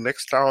don't know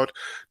Nextcloud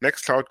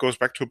goes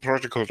back to a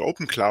project called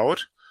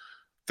OpenCloud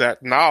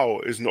that now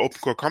is an open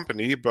core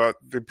company, but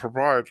the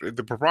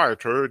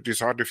proprietor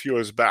decided a few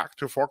years back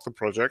to fork the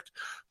project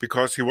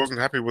because he wasn't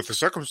happy with the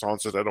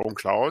circumstances at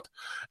OpenCloud.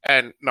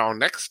 And now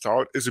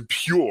Nextcloud is a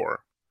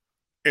pure,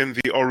 in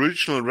the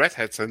original Red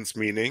Hat sense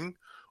meaning,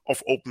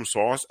 of open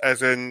source,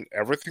 as in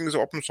everything is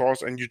open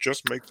source and you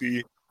just make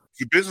the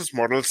business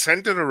model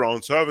centered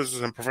around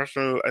services and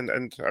professional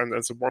and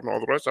support and all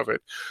the rest of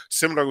it,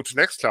 similar to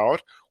Nextcloud,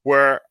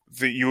 where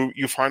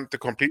you find the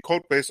complete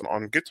code base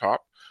on GitHub,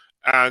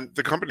 and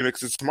the company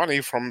makes its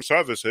money from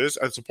services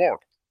and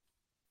support.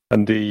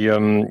 And the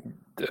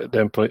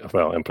employees,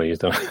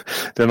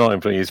 they're not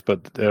employees,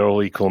 but they're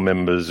all equal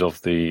members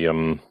of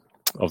the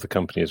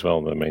company as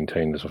well, the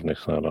maintainers of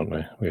Nextcloud, aren't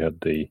they? We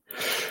had the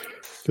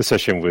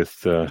session with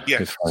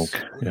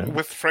Frank. Yeah.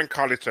 With Frank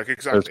Karliczek,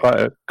 exactly. So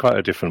it's quite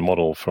a different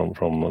model from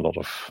a lot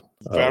of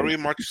very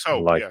much so,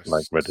 like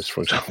Redis,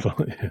 for example,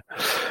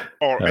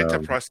 or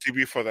Enterprise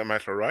DB for that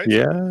matter, right?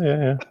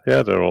 Yeah.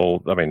 They're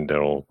all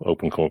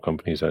open core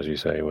companies, as you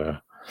say,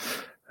 where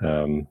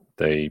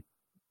they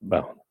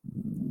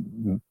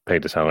pay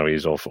the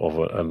salaries of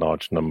a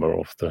large number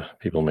of the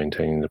people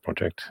maintaining the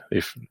project,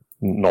 if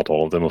not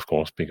all of them, of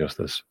course, because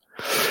there's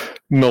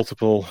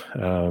multiple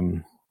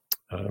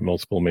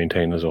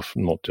maintainers of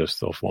not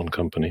just of one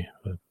company.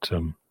 But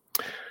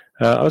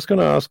I was going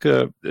to ask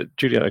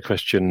Julia a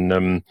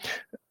question.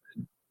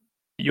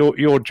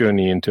 Your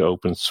journey into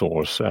open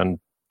source, and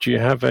do you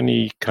have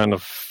any kind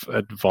of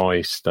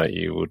advice that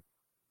you would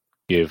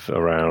give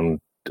around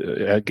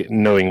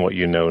knowing what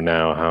you know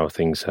now, how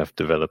things have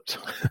developed?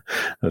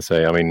 Let's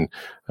say, I mean,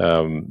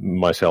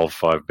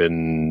 myself, I've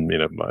been,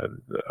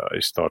 I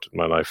started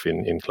my life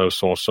in closed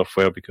source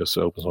software because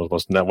open source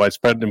wasn't that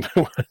widespread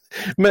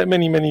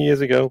many, many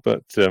years ago.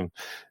 But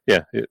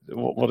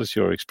what is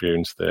your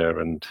experience there,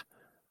 and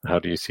how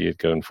do you see it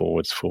going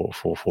forwards for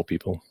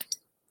people?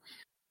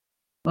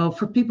 Well,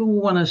 for people who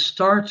want to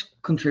start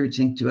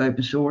contributing to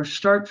open source,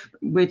 start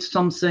with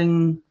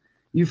something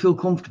you feel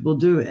comfortable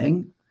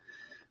doing,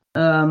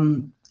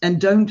 and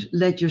don't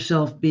let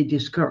yourself be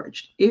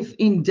discouraged. If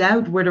in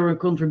doubt whether a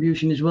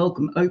contribution is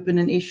welcome, open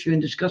an issue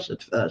and discuss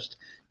it first.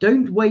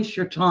 Don't waste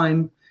your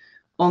time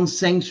on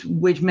things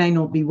which may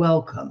not be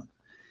welcome.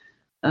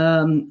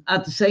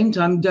 At the same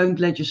time, don't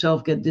let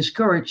yourself get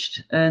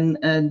discouraged,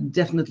 and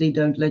definitely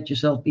don't let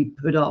yourself be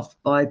put off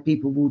by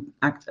people who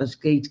act as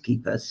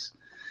gatekeepers,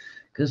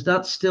 because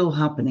that's still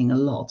happening a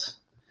lot.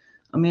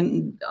 I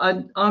mean,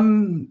 I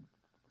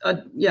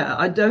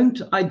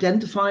don't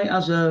identify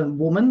as a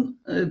woman,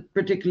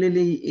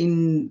 particularly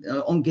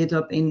on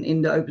GitHub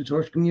in the open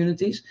source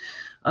communities.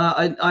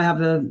 I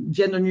have a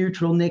gender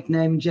neutral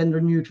nickname,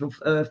 gender neutral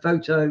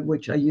photo,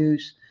 which I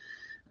use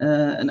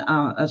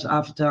as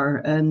avatar.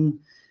 And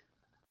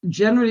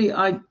generally,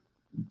 I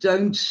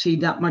don't see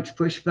that much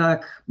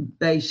pushback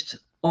based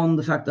on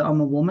the fact that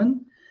I'm a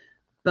woman.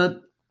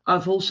 But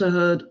I've also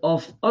heard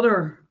of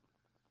other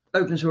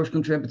open source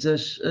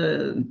contributors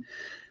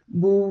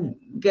who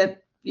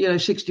get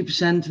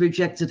 60%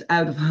 rejected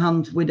out of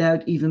hand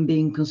without even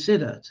being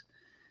considered.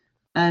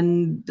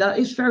 And that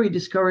is very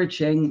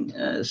discouraging.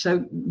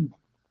 So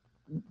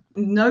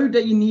know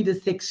that you need a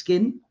thick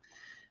skin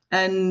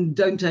and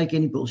don't take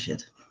any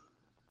bullshit.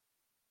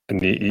 And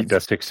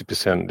that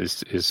 60%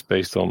 is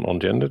based on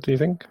gender, do you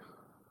think?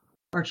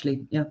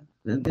 Partially, yeah.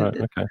 Right,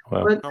 okay.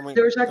 Wow. But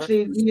there's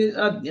actually,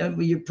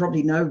 you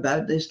probably know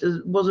about this, there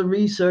was a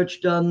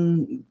research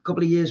done a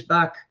couple of years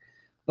back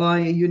by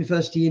a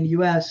university in the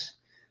US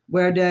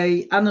where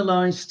they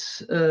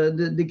analyzed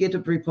the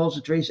GitHub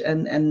repositories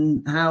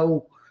and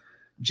how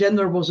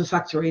gender was a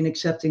factor in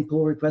accepting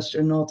pull requests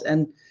or not.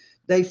 And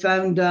they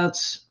found that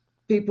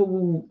people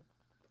who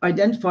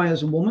identify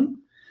as a woman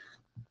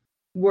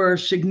were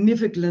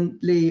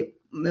significantly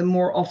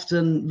more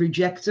often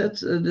rejected.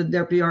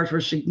 Their PRs were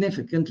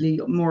significantly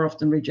more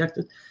often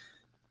rejected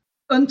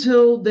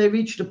until they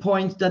reached a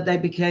point that they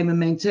became a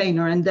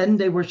maintainer, and then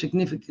they were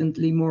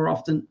significantly more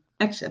often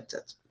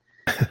accepted.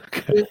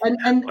 Okay.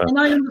 And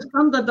I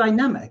understand that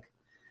dynamic,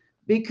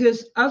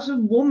 because as a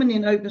woman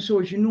in open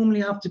source, you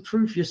normally have to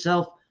prove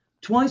yourself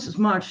twice as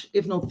much,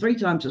 if not 3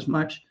 times as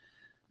much,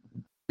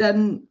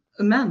 than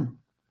a man.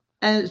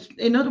 And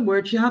in other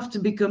words, you have to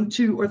become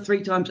 2 or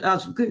 3 times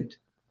as good.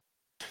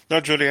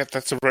 No, Juliet,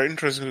 that's a very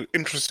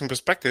interesting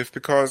perspective,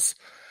 because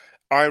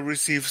I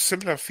receive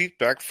similar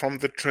feedback from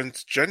the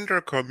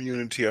transgender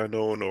community I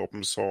know in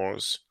open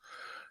source.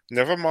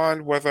 Never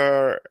mind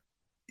whether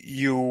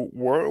you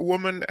were a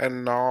woman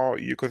and now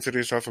you consider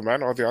yourself a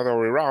man, or the other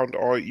way around,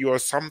 or you are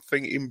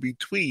something in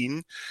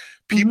between.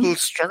 People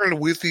struggle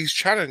with these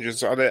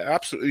challenges, and I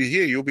absolutely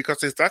hear you, because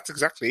that's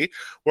exactly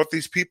what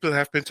these people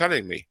have been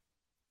telling me.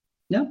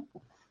 Yeah,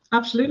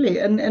 absolutely.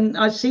 And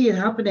I see it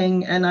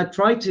happening, and I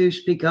try to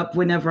speak up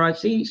whenever I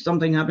see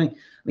something happening.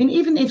 I mean,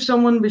 even if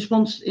someone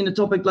responds in a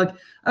topic like,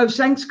 oh,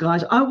 thanks,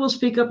 guys, I will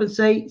speak up and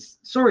say,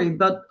 sorry,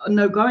 but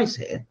no guys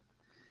here.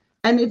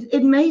 And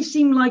it may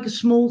seem like a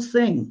small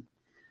thing,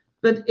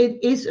 but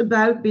it is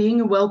about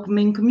being a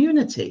welcoming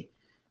community.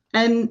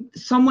 And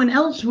someone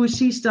else who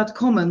sees that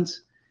comment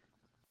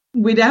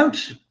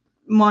without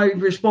my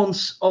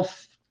response of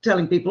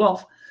telling people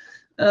off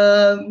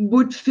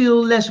would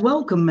feel less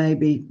welcome,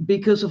 maybe,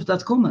 because of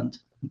that comment,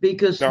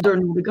 because they're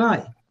not the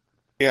guy.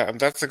 Yeah, and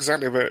that's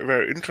exactly a very,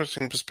 very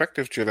interesting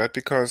perspective, Juliet,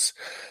 because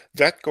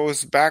that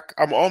goes back,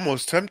 I'm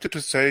almost tempted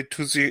to say,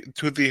 to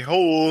the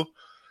whole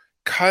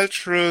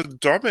cultural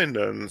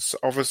dominance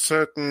of a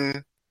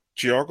certain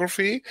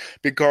geography,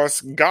 because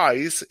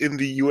guys in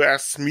the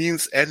US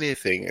means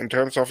anything in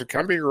terms of it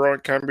can be a girl,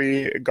 it can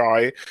be a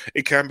guy,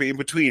 it can be in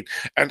between.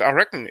 And I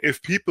reckon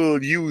if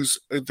people use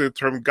the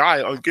term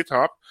guy on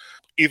GitHub,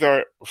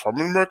 either from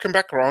an American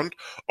background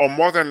or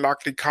more than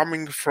likely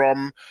coming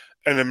from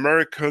an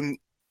American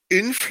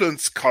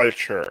influence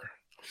culture,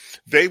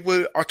 they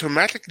will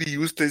automatically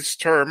use this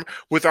term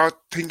without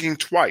thinking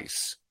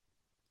twice.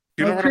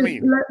 You know what I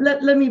mean?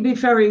 Let me be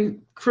very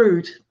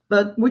crude,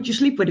 but would you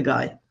sleep with a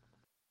guy?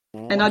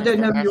 And I don't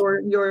know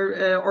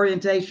your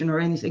orientation or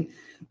anything,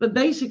 but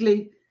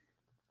basically,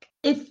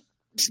 if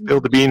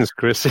spill the beans,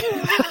 Chris.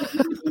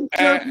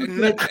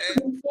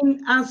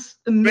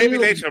 Maybe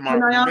later,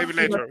 Mark. Maybe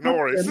later. No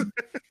worries.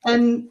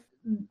 And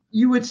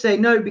you would say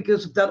no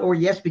because of that, or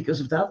yes because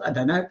of that. I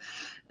don't know.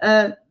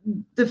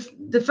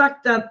 The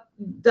fact that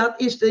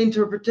is the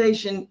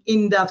interpretation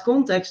in that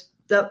context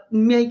that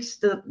makes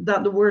that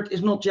the word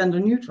is not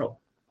gender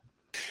neutral.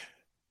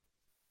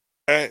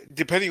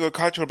 Depending on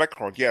cultural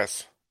background,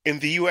 yes. In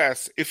the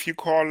US, if you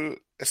call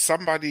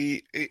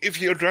somebody,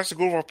 if you address a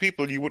group of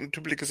people, you wouldn't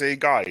typically say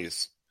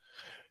guys.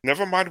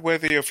 Never mind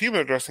whether you're female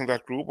addressing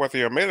that group, whether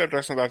you're male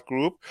addressing that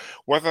group,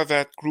 whether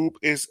that group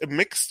is a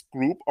mixed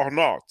group or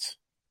not.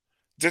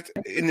 That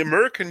in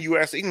American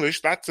US English,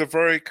 that's a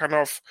very kind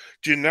of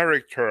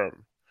generic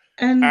term.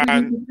 And we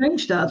need to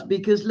change that,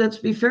 because let's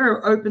be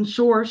fair, open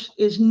source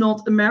is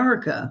not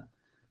America.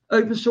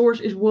 Open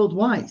source is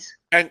worldwide.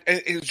 And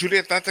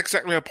Juliet, that's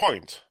exactly a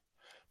point.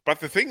 But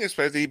the thing is,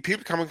 the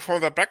people coming from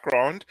that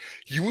background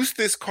use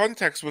this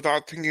context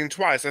without thinking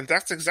twice, and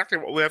that's exactly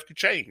what we have to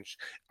change.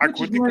 I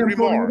couldn't agree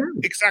more.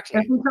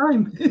 Exactly. Every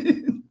time.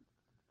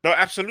 No,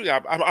 absolutely.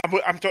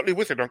 I'm totally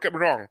with it. Don't get me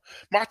wrong.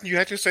 Martin, you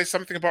had to say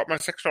something about my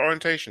sexual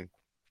orientation.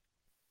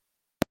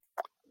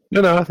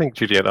 No, I think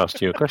Juliet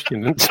asked you a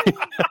question, didn't she?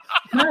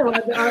 No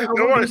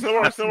worries.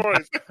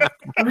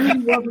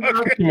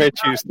 You may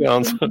choose to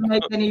answer.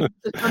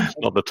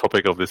 Not the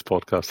topic of this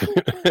podcast.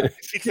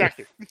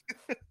 Exactly.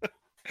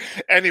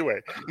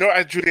 Anyway,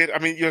 no, Juliet, I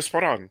mean, you're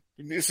spot on.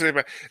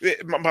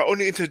 My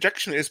only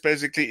interjection is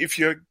basically, if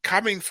you're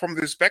coming from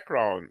this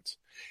background,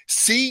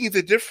 seeing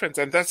the difference,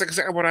 and that's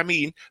exactly what I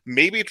mean,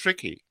 maybe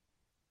tricky.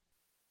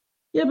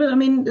 Yeah, but I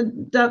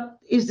mean, that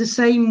is the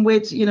same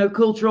with,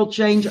 cultural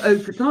change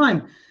over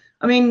time.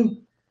 I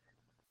mean,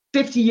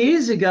 50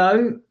 years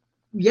ago,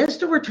 yes,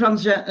 there were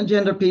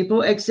transgender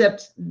people,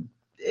 except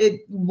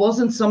it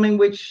wasn't something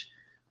which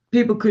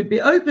people could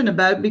be open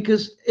about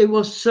because it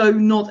was so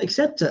not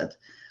accepted.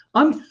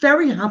 I'm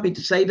very happy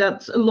to say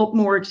that's a lot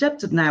more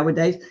accepted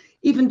nowadays,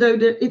 even though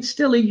it's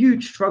still a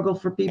huge struggle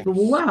for people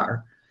who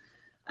are.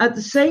 At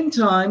the same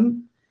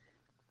time,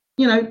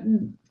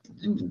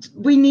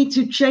 we need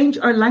to change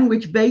our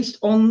language based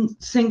on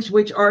things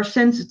which are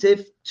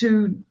sensitive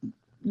to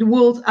the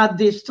world at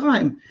this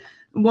time.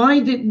 Why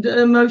did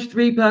most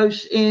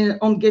repos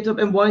on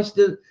GitHub, and why is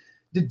the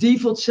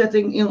default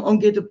setting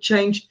on GitHub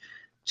changed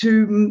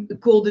to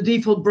call the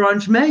default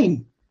branch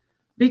main?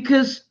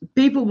 Because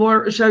people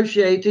were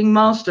associating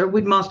master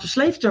with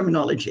master-slave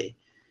terminology.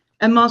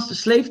 And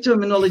master-slave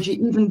terminology,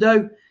 even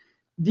though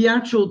the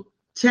actual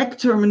tech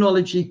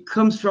terminology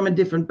comes from a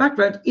different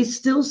background, is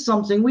still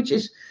something which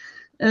is,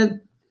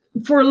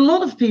 for a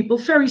lot of people,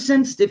 very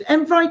sensitive,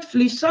 and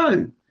rightfully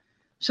so.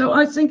 So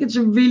I think it's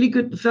a really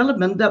good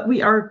development that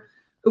we are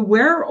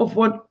aware of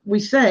what we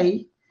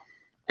say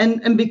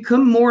and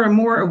become more and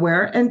more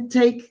aware and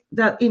take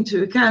that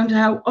into account,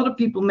 how other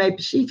people may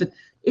perceive it.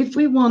 If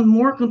we want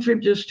more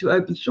contributors to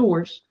open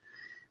source,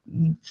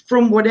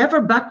 from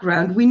whatever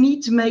background, we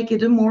need to make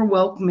it a more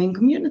welcoming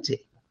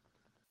community.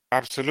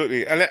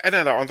 Absolutely. And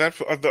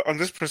on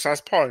this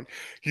precise point,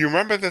 you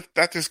remember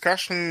that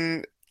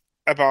discussion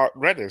about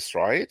Redis,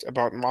 right?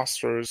 About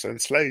masters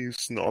and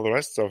slaves and all the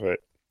rest of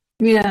it.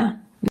 Yeah.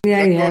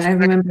 I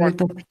remember it.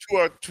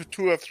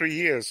 2 or 3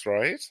 years,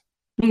 right?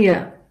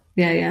 Yeah.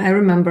 I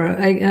remember.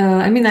 I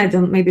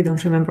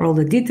don't remember all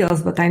the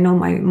details, but I know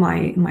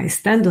my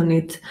stand on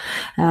it,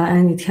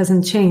 and it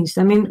hasn't changed.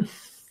 I mean,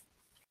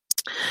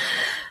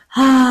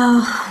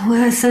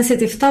 a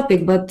sensitive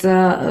topic, but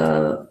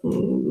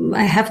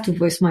I have to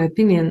voice my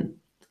opinion.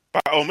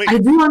 By all means. I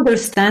do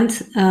understand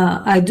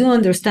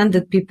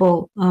that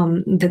people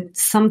that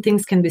some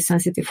things can be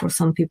sensitive for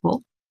some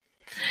people,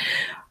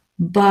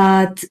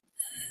 but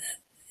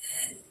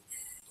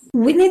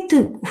we need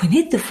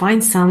to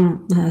find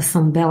some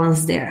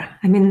balance there.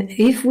 I mean,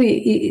 if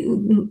we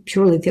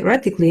purely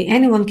theoretically,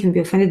 anyone can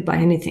be offended by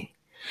anything.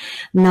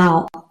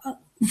 Now,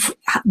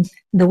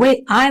 the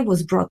way I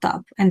was brought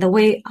up and the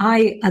way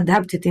I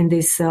adapted in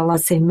this,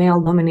 let's say,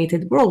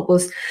 male-dominated world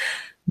was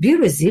be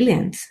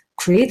resilient,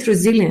 create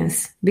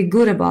resilience, be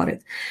good about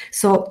it.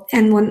 So,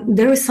 and when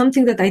there is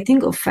something that I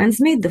think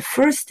offends me, the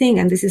first thing,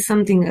 and this is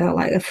something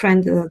like a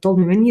friend told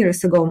me many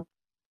years ago,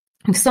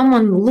 if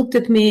someone looked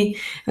at me,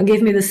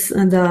 gave me the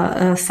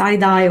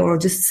side eye, or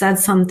just said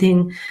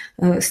something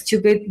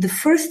stupid, the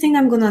first thing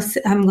I'm gonna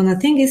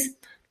think is,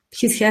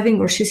 he's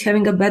having or she's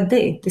having a bad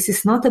day. This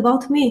is not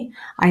about me.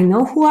 I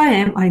know who I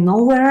am. I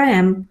know where I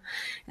am,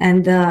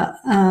 and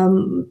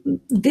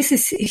this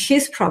is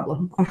his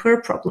problem or her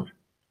problem.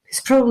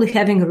 He's probably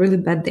having a really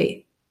bad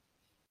day.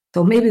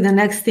 So maybe the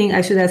next thing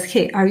I should ask,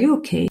 hey, are you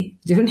okay?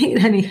 Do you need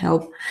any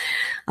help?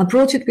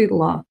 Approach it with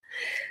love.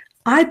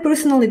 I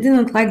personally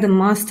didn't like the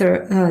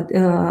master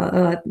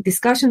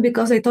discussion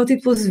because I thought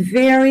it was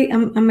very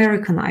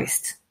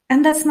Americanized.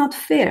 And that's not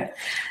fair.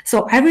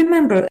 So I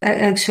remember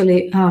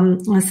actually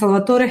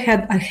Salvatore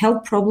had a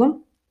health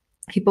problem.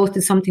 He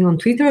posted something on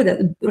Twitter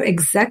that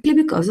exactly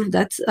because of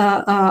that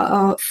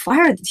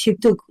fire that he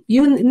took.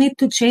 You need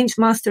to change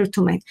master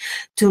to main.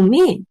 To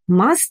me,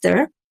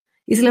 master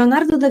is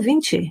Leonardo da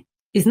Vinci.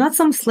 He's not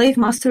some slave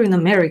master in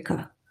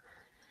America.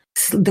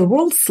 The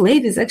word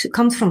slave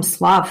comes from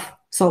Slav.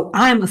 So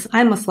I'm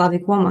a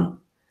Slavic woman,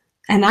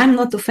 and I'm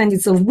not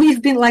offended. So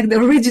we've been like the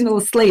original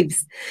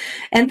slaves,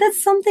 and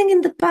that's something in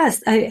the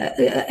past.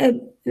 I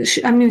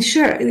mean,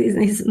 sure,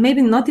 it's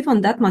maybe not even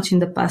that much in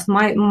the past.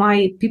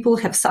 My people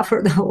have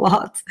suffered a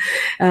lot.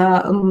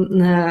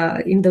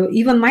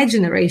 Even my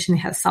generation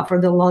has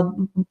suffered a lot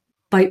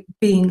by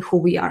being who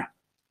we are.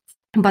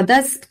 But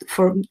that's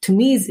to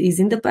me is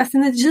in the past,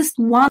 and it's just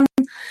one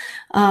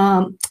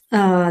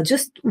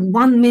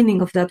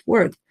meaning of that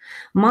word.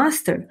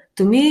 Master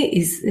to me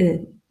is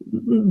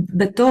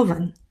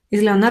Beethoven,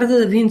 is Leonardo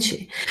da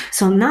Vinci.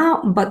 So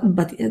now, but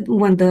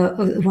when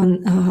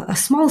a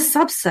small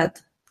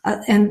subset,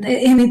 and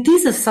it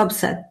is a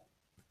subset,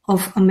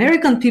 of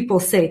American people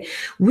say,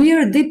 we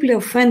are deeply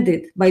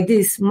offended by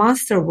this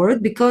master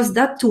word because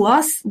that to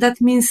us, that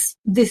means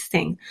this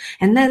thing.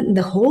 And then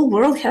the whole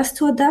world has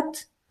to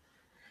adapt.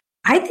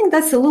 I think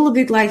that's a little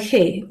bit like,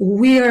 hey,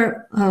 we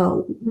are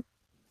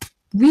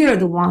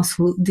the ones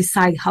who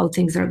decide how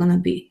things are going to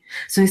be.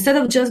 So instead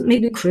of just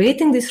maybe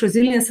creating this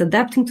resilience,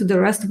 adapting to the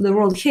rest of the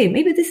world, hey,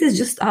 maybe this is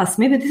just us.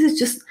 Maybe this is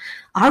just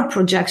our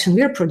projection.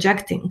 We are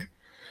projecting.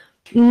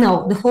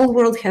 No, the whole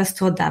world has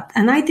to adapt.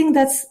 And I think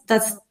that's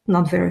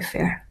not very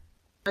fair.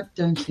 I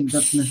don't think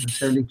that's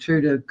necessarily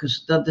true, though,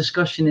 because that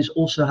discussion is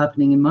also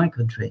happening in my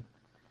country.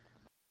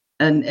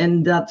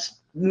 And that's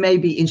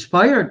maybe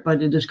inspired by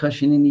the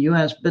discussion in the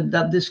US, but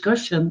that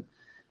discussion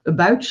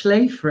about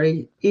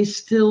slavery is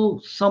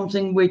still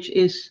something which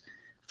is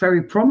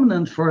very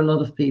prominent for a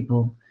lot of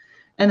people.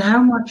 And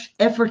how much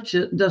effort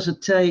does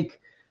it take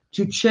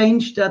to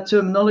change that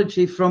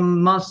terminology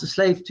from master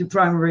slave to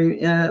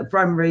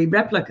primary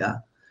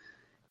replica?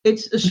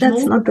 It's a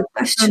small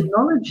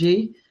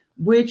terminology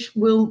which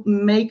will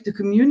make the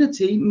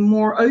community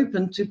more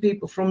open to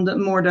people from the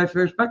more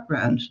diverse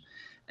backgrounds.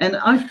 And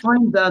I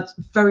find that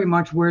very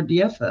much worth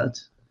the effort.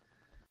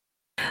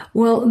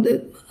 Well,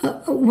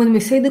 when we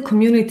say the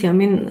community, I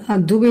mean,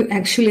 do we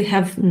actually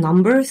have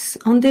numbers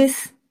on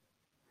this?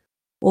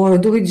 Or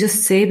do we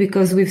just say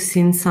because we've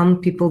seen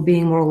some people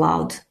being more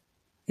loud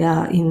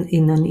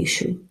in an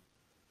issue?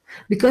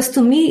 Because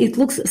to me,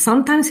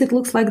 sometimes it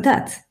looks like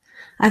that.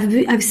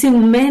 I've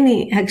seen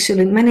many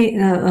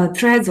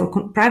threads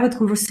or private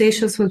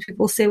conversations where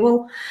people say,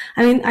 well,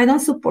 I mean, I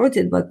don't support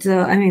it, but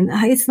I mean,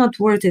 it's not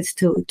worth it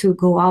to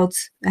go out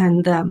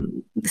and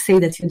say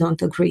that you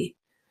don't agree.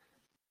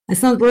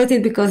 It's not worth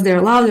it because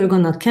they're loud, they're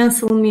going to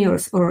cancel me or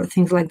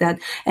things like that.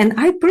 And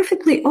I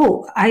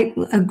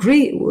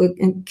agree with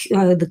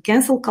the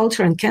cancel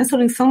culture and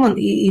canceling someone.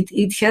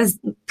 It has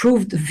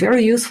proved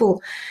very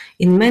useful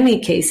in many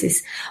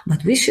cases,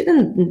 but we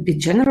shouldn't be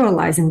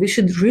generalizing. We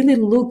should really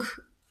look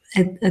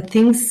at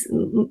things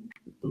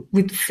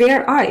with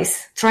fair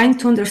eyes, trying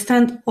to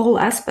understand all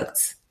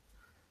aspects.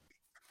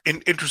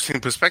 In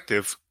interesting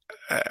perspective,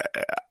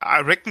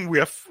 I reckon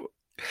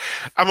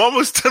I'm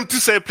almost tempted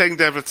to say, playing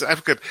devil's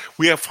advocate,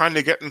 we are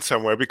finally getting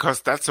somewhere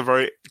because that's a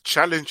very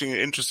challenging and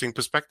interesting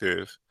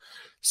perspective.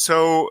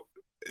 So,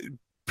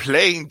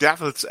 playing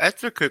devil's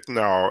advocate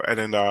now,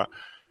 Elena,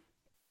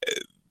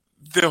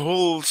 the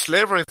whole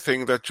slavery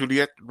thing that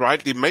Juliette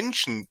rightly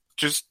mentioned,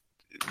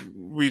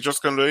 we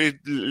just going to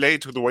lay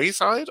it to the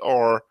wayside?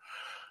 Or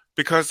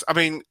because, I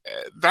mean,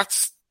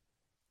 that's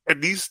at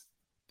least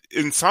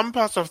in some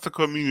parts of the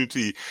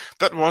community,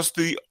 that was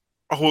the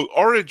whole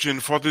origin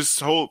for this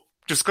whole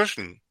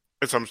discussion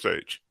at some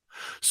stage.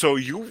 So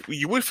you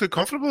will feel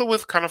comfortable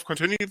with kind of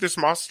continuing this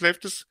master slave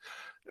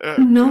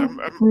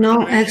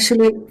No,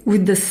 actually,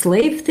 with the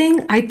slave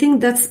thing, I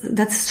think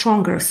that's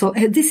stronger. So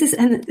this is,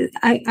 and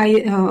I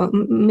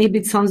maybe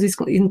it sounds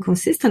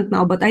inconsistent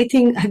now, but I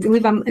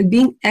believe I'm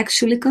being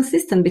actually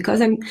consistent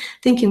because I'm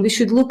thinking we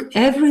should look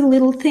every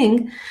little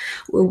thing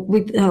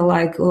with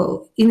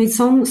in its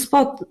own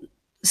spot,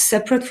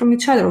 separate from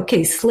each other.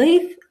 Okay,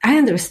 slave, I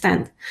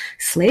understand.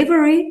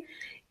 Slavery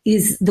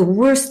is the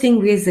worst thing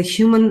we as a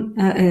human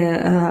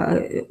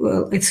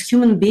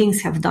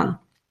beings have done.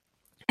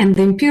 And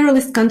the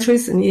imperialist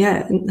countries,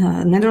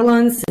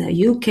 Netherlands,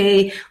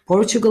 UK,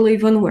 Portugal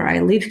even, where I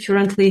live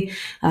currently,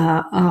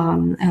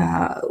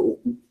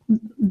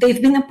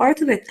 they've been a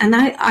part of it. And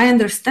I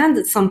understand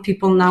that some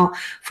people now,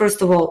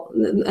 first of all,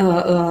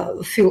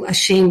 feel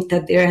ashamed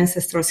that their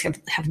ancestors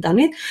have done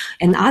it.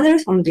 And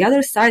others, on the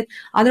other side,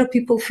 other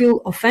people feel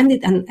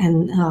offended and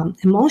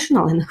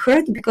emotional and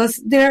hurt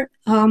because their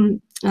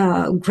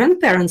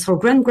grandparents or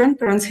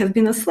grandparents have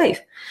been a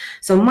slave.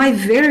 So my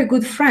very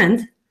good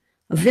friend,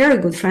 a very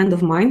good friend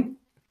of mine,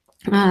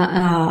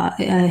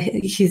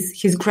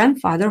 his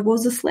grandfather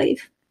was a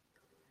slave.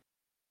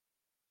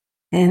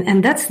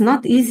 And that's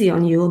not easy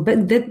on you,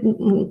 but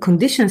that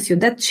conditions you,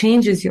 that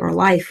changes your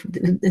life.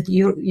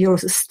 Your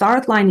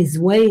start line is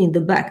way in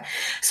the back.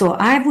 So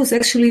I was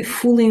actually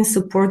fully in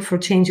support for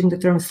changing the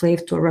term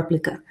slave to a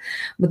replica.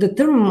 But the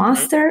term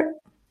master,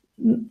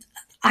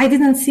 I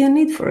didn't see a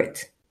need for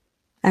it.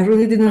 I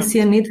really didn't see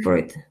a need for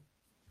it.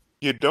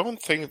 You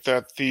don't think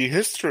that the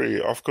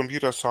history of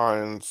computer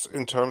science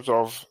in terms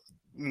of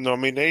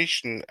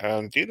nomination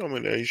and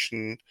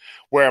denomination,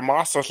 where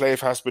master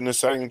slave has been a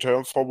selling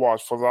term for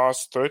the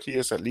last 30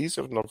 years at least,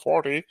 if not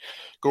 40,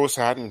 goes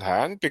hand in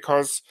hand?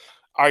 Because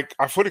I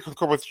fully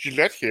concur with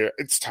Juliette here.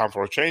 It's time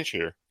for a change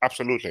here.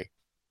 Absolutely.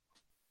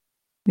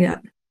 Yeah.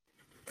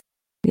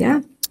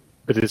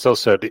 But it's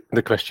also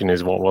the question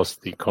is, what was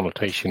the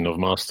connotation of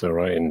master,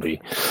 right? In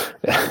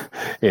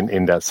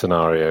in that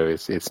scenario,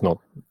 it's not.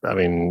 I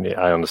mean,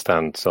 I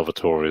understand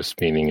Salvatore's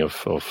meaning of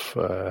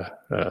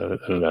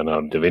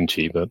Leonardo da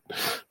Vinci, but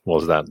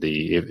was that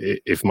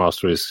if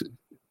master is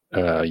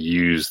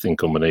used in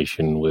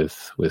combination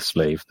with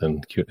slave,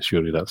 then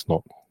surely that's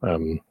not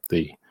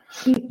the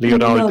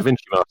Leonardo da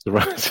Vinci master,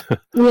 right?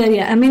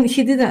 Yeah. I mean,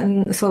 he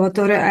didn't,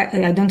 Salvatore,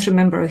 I don't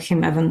remember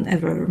him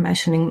ever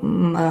mentioning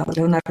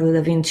Leonardo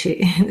da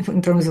Vinci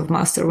in terms of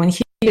master. When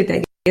he did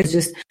it, I guess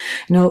just,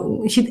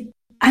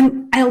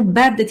 I'll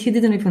bet that he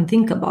didn't even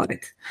think about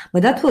it.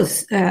 But that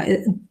was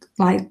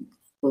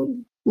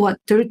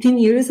 13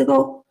 years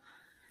ago?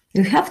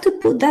 You have to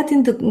put that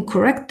in the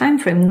correct time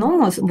frame. No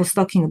one was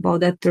talking about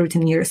that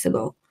 13 years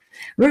ago.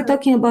 We're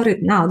talking about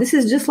it now. This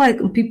is just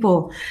like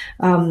people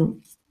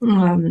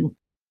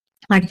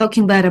like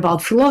talking bad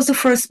about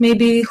philosophers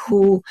maybe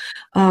who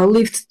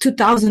lived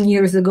 2,000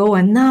 years ago,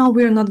 and now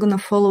we're not going to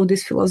follow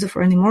this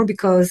philosopher anymore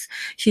because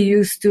he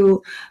used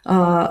to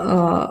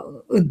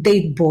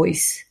date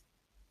boys.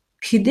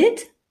 He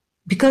did?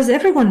 Because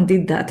everyone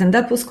did that, and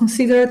that was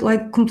considered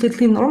like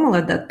completely normal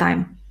at that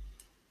time.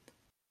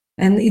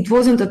 And it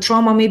wasn't a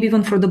trauma maybe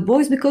even for the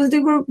boys because they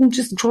were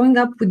just growing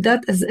up with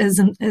that as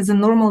a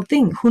normal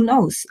thing. Who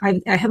knows? I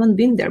haven't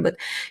been there, but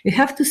you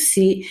have to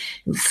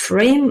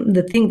frame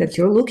the thing that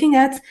you're looking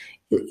at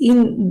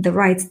in the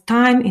right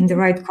time, in the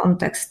right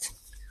context.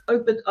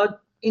 Oh,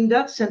 but in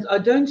that sense, I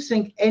don't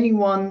think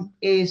anyone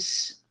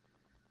is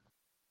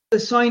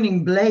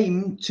assigning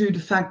blame to the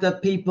fact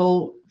that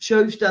people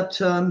chose that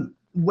term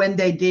when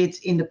they did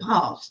in the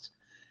past.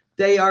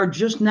 They are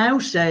just now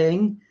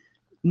saying,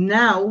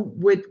 now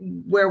with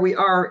where we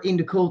are in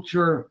the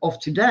culture of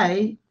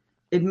today,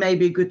 it may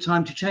be a good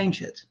time to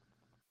change it.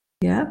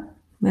 Yeah,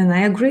 and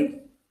I agree.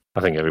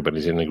 I think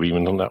everybody's in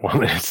agreement on that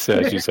one. It's,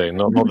 as you say,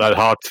 not that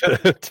hard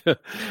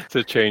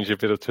to change a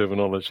bit of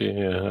terminology.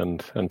 Yeah,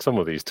 and some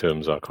of these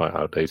terms are quite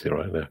outdated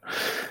right now.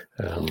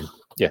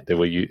 They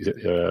were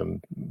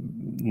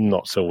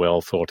not so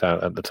well thought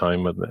out at the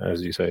time. But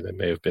as you say, they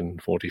may have been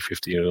 40,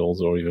 50 years old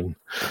or even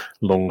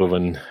longer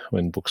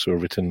when books were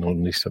written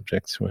on these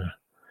subjects.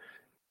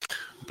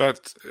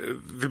 But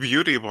the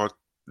beauty about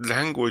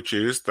language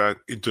is that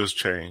it does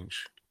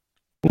change.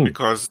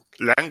 Because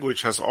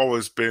language has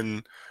always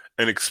been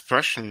an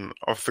expression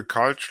of the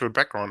cultural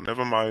background,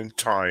 never mind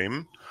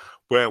time,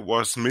 where it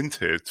was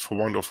minted, for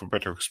want of a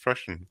better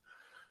expression.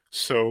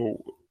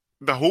 So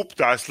the hope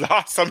does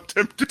last, I'm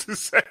tempted to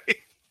say.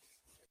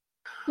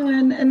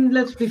 And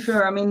let's be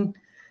fair, I mean,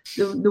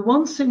 the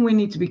one thing we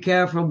need to be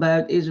careful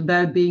about is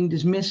about being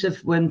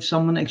dismissive when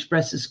someone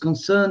expresses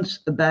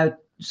concerns about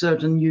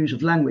certain use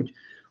of language.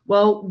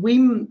 Well, we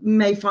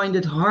may find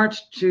it hard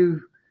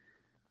to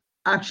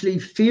actually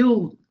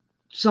feel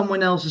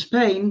someone else's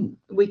pain.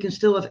 We can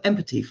still have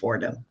empathy for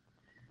them.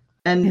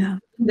 And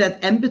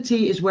that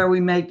empathy is where we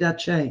make that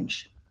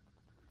change.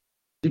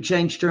 To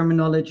change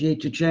terminology,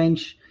 to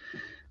change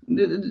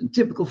the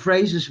typical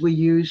phrases we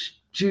use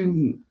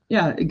to,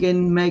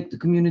 again, make the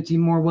community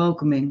more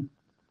welcoming.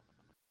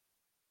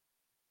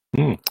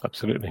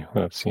 Absolutely.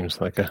 That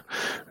seems like a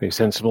very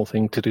sensible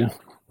thing to do.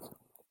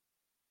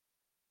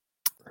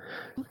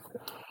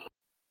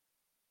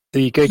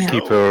 The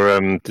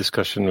gatekeeper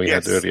discussion we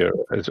had earlier,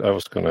 I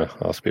was going to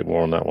ask a bit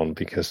more on that one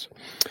because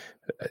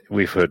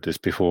we've heard this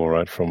before,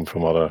 right, from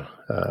other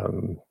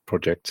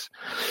projects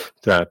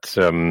that,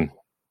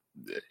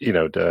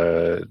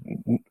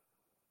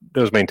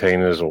 those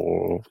maintainers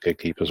or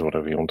gatekeepers,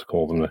 whatever you want to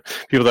call them, the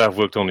people that have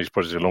worked on these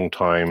projects a long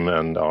time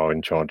and are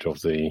in charge of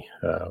the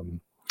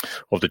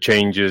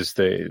changes,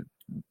 they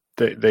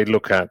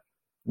look at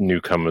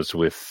newcomers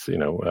with,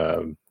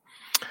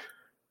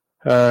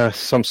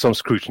 some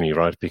scrutiny,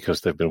 right?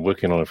 Because they've been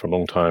working on it for a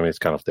long time. It's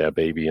kind of their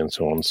baby and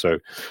so on. So,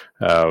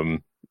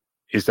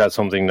 is that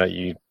something that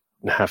you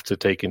have to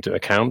take into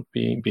account?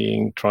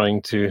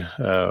 Trying to,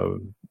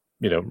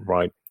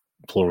 write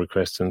pull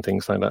requests and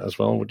things like that as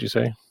well? Would you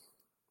say?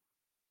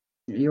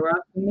 You're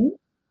asking me?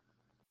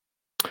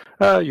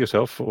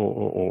 Yourself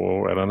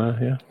or Elena?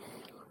 Yeah.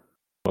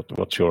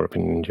 What's your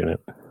opinion,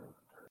 Janet?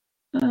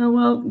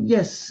 Well,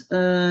 yes.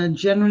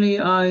 Generally,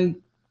 I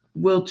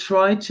will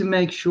try to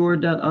make sure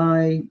that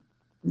I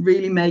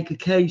really make a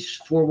case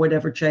for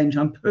whatever change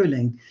I'm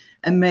pulling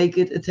and make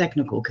it a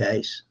technical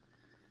case.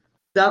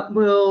 That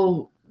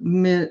will,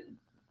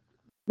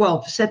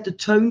 set the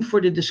tone for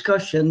the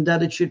discussion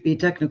that it should be a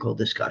technical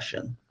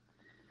discussion.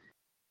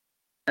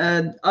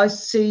 I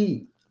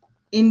see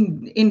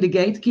in the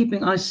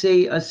gatekeeping, I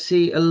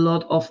see a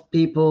lot of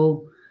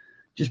people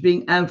just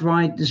being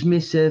outright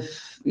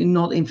dismissive,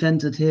 not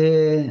invented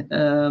here,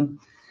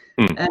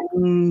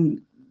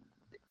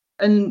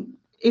 and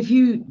if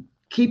you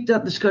keep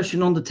that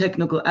discussion on the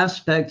technical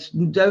aspects,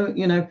 don't,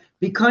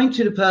 be kind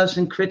to the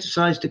person,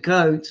 criticize the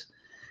code,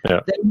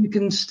 then you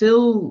can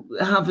still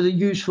have a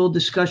useful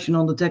discussion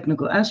on the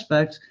technical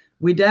aspects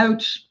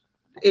without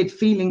it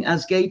feeling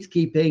as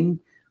gatekeeping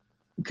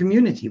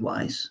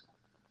community-wise.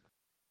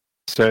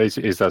 So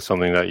is that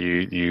something that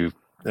you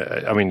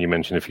you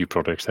mentioned a few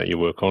projects that you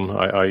work on.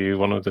 Are you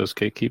one of those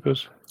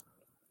gatekeepers?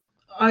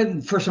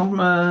 For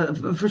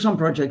some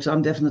projects,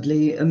 I'm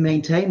definitely a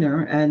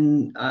maintainer,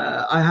 and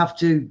I have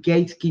to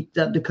gatekeep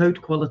that the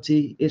code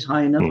quality is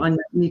high enough. I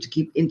need to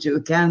keep into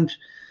account,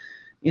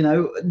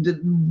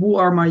 who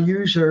are my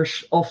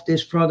users of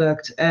this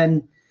product,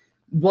 and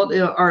what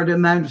are the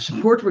amount of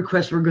support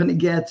requests we're going to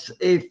get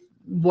if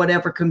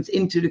whatever comes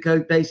into the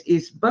code base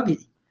is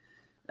buggy.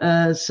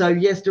 So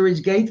yes, there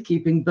is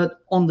gatekeeping, but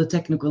on the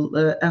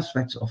technical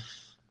aspects of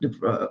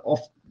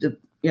the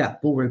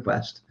pull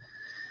request.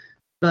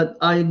 But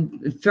I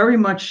very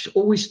much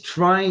always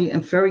try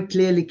and very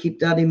clearly keep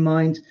that in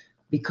mind.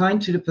 Be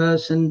kind to the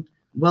person,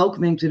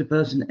 welcoming to the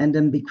person, and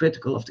then be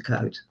critical of the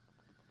code.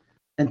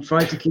 And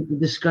try to keep the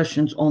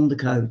discussions on the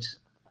code.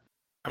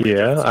 I mean,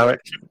 Yeah, that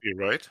should be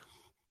right.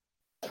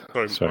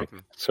 Sorry,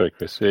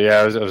 Chris.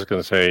 Yeah, I was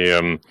going to say.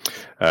 I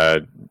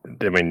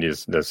mean,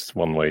 there's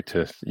one way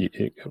to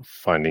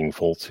finding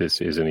faults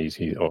is an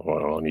easy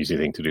or an easy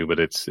thing to do, but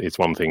it's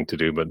one thing to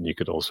do. But you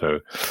could also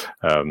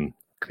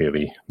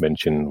clearly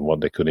mention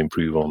what they could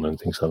improve on and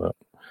things like that.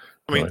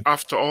 I mean,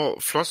 after all,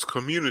 Floss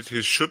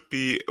communities should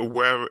be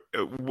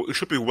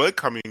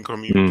welcoming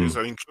communities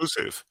and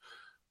inclusive.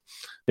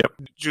 Yep.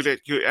 Juliet,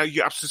 you're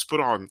absolutely spot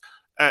on.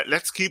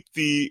 Let's keep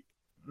the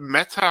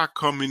meta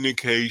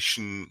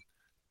communication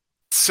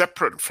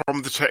separate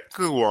from the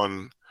technical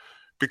one,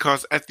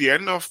 because at the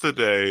end of the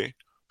day,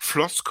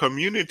 Floss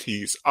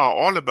communities are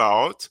all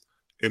about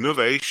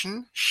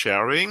innovation,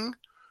 sharing,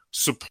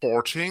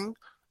 supporting,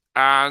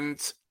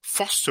 and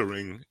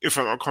fostering, if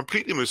I'm not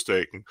completely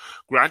mistaken.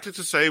 Granted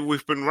to say,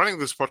 we've been running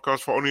this podcast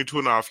for only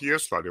 2.5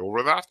 years, slightly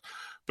over that,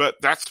 but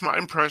that's my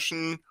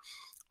impression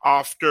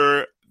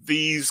after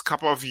these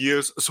couple of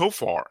years so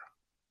far.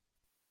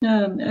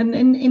 And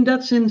in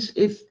that sense,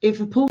 if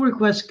a pull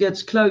request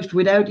gets closed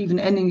without even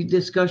any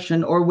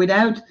discussion or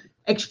without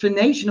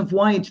explanation of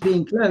why it's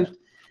being closed,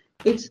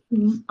 it's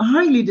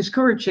highly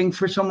discouraging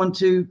for someone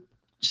to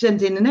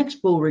send in the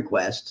next pull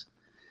request.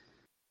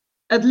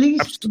 At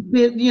least,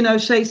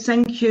 say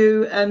thank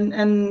you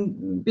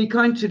and be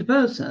kind to the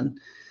person.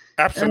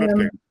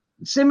 Absolutely.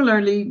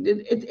 Similarly,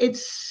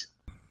 it's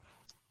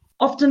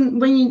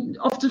often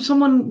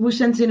someone who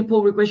sends in a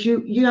pull request,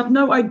 you have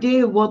no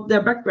idea what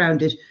their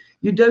background is.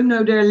 You don't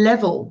know their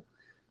level,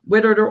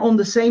 whether they're on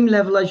the same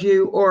level as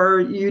you or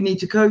you need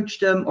to coach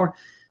them.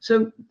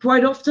 So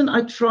quite often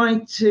I try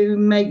to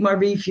make my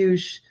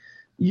reviews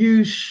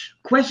use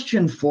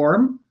question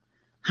form.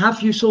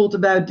 Have you thought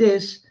about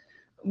this?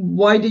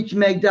 Why did you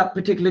make that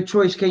particular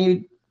choice? Can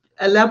you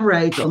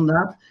elaborate on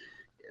that?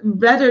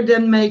 Rather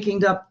than making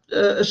that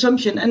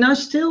assumption. And I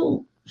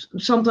still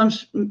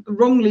sometimes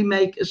wrongly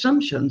make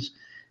assumptions.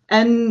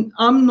 And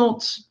I'm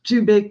not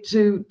too big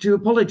to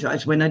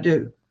apologize when I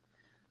do.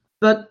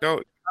 But no.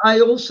 I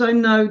also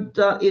know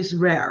that is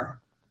rare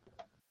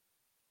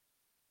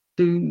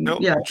for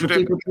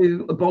people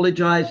to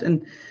apologize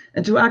and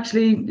to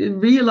actually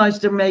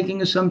realize they're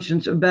making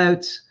assumptions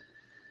about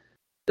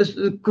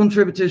the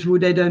contributors who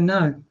they don't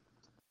know.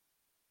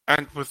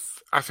 And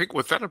I think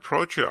with that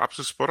approach, you're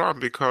absolutely spot on,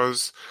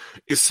 because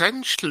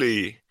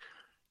essentially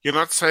you're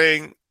not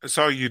saying,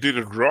 sorry, you did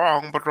it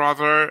wrong, but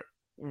rather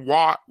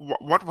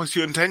what was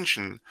your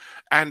intention?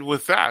 And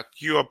with that,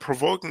 you are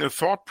provoking a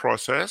thought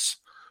process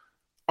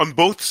on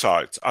both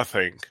sides, I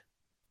think.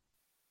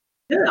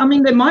 Yeah, I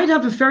mean, they might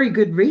have a very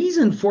good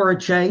reason for a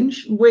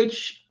change,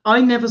 which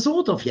I never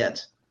thought of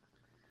yet.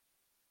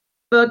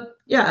 But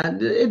yeah,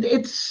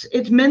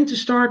 it's meant to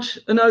start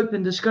an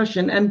open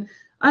discussion. And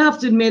I have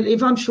to admit,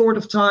 if I'm short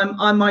of time,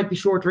 I might be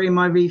shorter in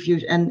my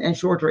reviews and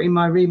shorter in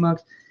my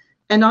remarks.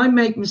 And I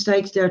make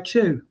mistakes there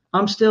too.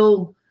 I'm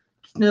still,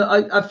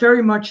 I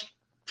very much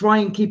try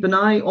and keep an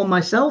eye on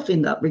myself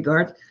in that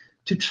regard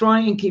to try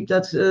and keep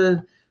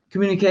that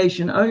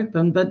communication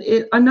open. But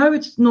I know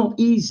it's not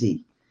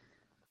easy,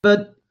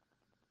 but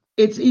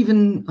it's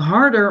even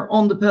harder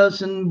on the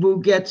person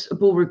who gets a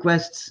pull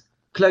request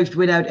closed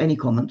without any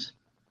comment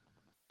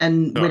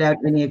and without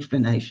any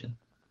explanation.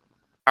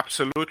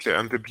 Absolutely,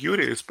 and the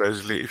beauty is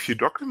basically if you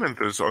document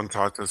this on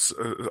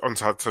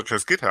sites such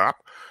as GitHub,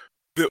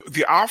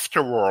 the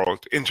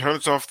afterworld in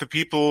terms of the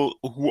people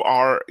who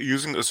are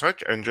using a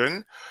search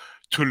engine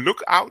to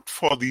look out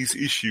for these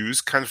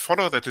issues can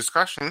follow the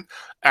discussion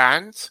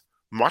and,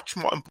 much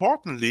more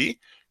importantly,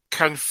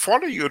 can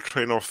follow your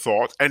train of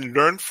thought and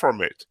learn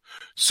from it.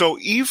 So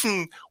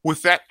even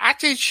with that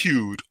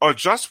attitude, or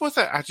just with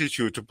that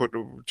attitude, to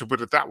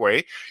put it that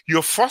way,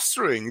 you're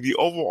fostering the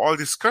overall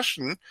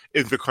discussion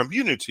in the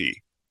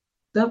community.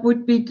 That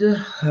would be the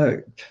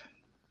hope.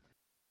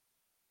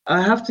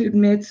 I have to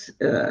admit,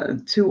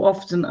 too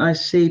often I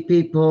see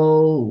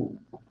people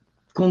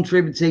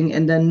contributing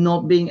and then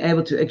not being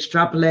able to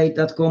extrapolate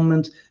that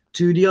comment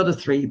to the other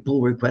 3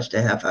 pull requests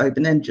they have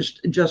open and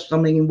just adjust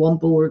something in one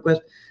pull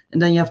request,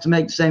 and then you have to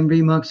make the same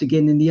remarks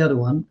again in the other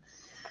one.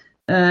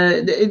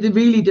 It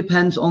really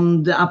depends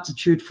on the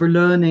aptitude for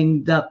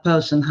learning that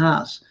person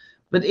has.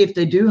 But if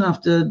they do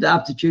have the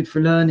aptitude for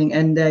learning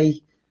and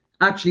they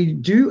actually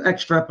do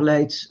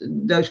extrapolate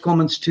those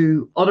comments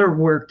to other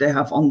work they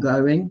have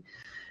ongoing,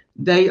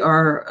 they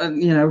are,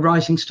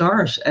 rising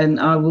stars. And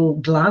I will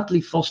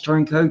gladly foster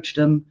and coach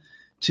them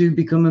to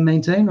become a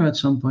maintainer at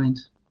some point.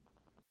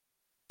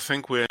 I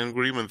think we're in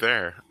agreement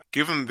there.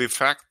 given the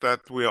fact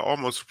that we are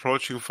almost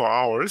approaching 4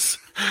 hours,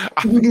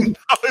 I think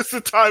now is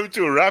the time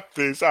to wrap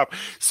this up.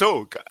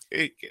 So,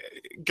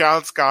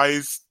 gals,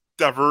 guys,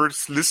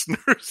 diverse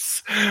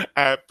listeners,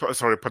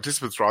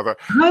 participants rather.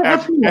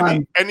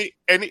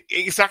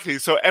 Exactly.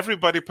 So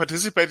everybody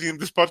participating in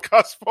this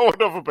podcast, for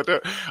want of a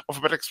better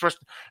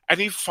expression.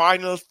 Any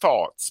final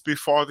thoughts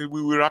before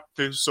we wrap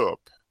this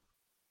up?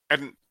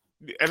 And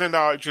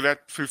Elena,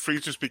 Juliette, feel free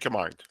to speak your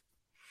mind.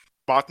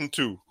 Martin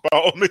too, by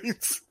all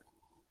means,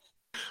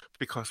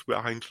 because we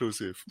are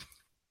inclusive.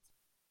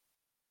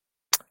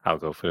 I'll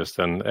go first.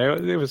 And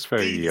it was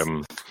very.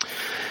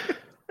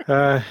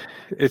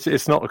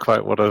 It's not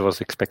quite what I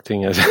was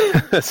expecting as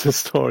a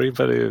story,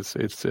 but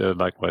it's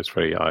likewise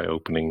very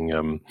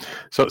eye-opening.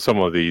 So some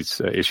of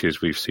these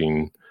issues we've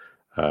seen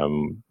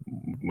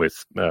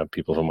with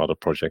people from other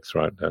projects,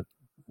 right? That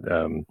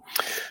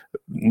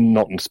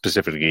not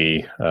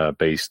specifically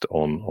based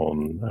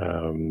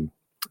on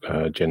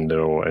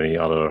gender or any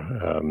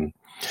other,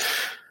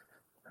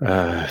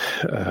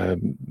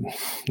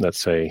 let's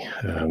say,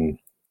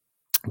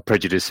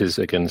 prejudices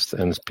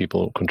against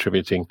people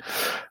contributing.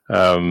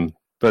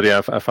 But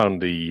yeah, I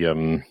found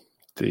the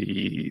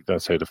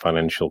let's say the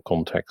financial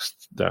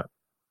context that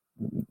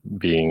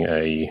being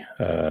a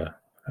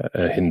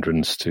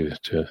hindrance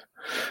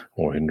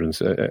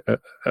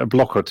a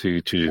blocker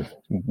to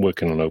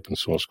working on open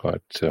source,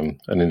 quite an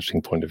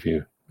interesting point of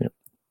view.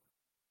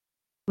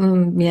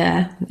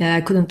 Yeah,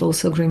 I couldn't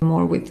also agree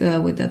more with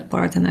that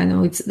part, and I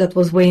know that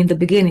was way in the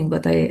beginning,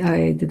 but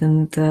I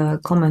didn't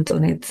comment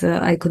on it.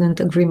 I couldn't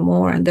agree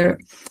more, and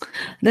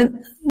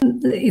then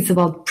it's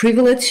about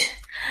privilege,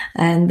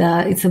 and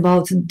it's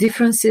about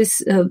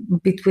differences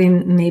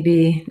between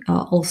maybe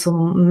also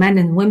men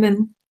and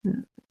women.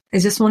 I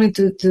just wanted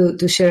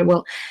to share.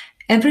 Well,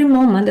 every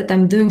moment that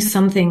I'm doing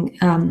something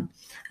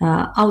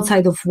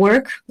outside of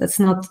work, that's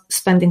not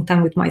spending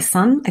time with my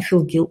son, I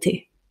feel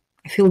guilty.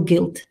 I feel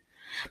guilt.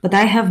 But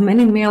I have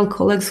many male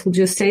colleagues who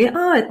just say,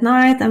 at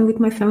night I'm with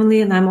my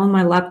family and I'm on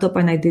my laptop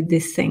and I did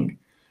this thing.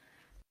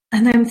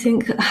 And I'm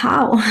thinking,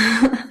 how?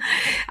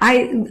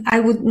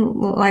 I would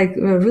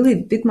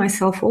really beat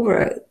myself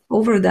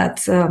over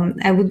that.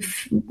 I would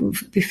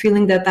be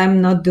feeling that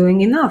I'm not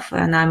doing enough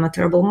and I'm a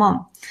terrible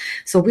mom.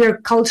 So we are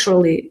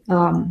culturally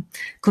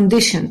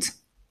conditioned.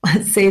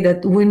 Let's say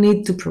that we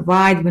need to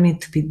provide, we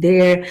need to be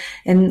there,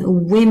 and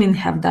women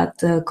have that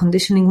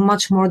conditioning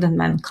much more than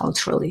men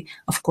culturally.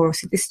 Of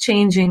course, it is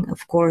changing.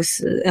 Of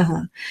course,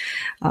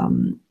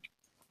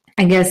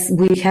 I guess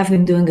we have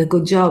been doing a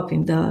good job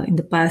in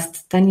the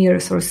past 10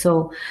 years or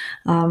so,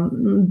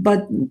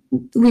 but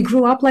we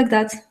grew up like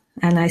that,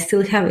 and I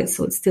still have it,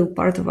 so it's still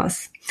part of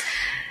us.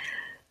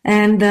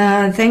 And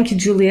thank you,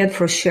 Juliette,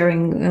 for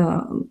sharing.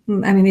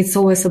 It's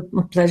always a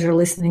pleasure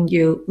listening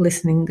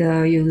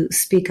you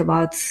speak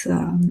about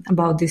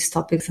these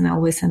topics, and I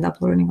always end up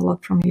learning a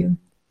lot from you.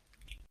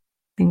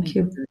 Thank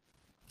you.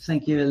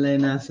 Thank you,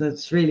 Elena.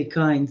 That's really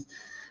kind.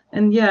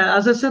 And yeah,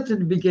 as I said at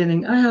the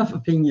beginning, I have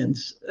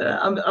opinions.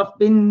 I've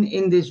been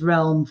in this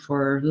realm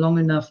for long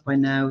enough by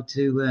now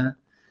to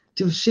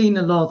have seen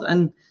a lot,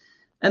 and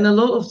a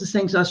lot of the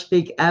things I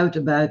speak out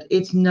about,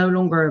 it's no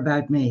longer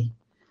about me.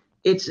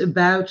 It's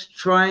about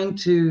trying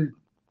to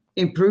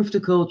improve the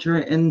culture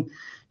and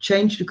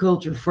change the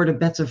culture for the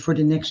better for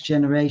the next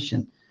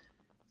generation.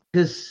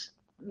 Because,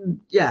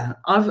 yeah,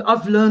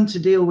 I've learned to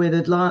deal with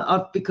it.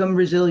 I've become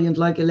resilient,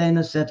 like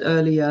Elena said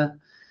earlier.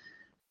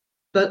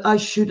 But I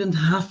shouldn't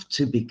have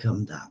to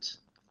become that.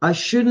 I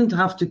shouldn't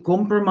have to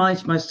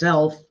compromise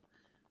myself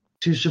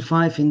to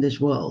survive in this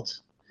world.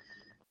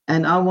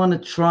 And I want to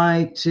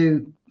try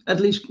to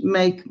at least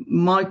make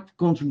my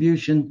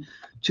contribution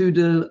to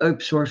the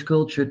open source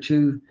culture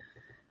to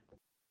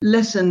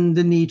lessen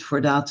the need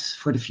for that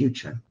for the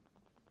future.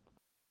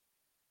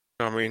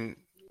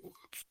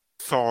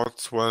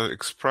 Thoughts well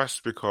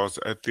expressed, because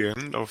at the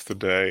end of the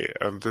day,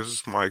 and this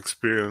is my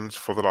experience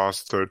for the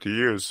last 30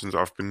 years since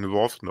I've been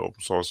involved in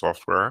open source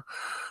software,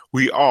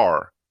 we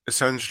are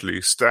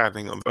essentially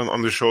standing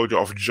on the shoulder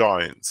of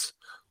giants.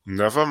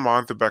 Never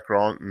mind the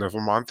background, never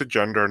mind the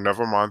gender,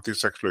 never mind the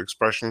sexual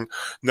expression,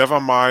 never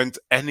mind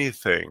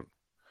anything.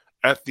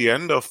 At the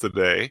end of the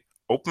day,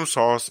 open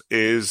source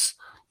is,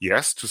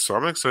 yes, to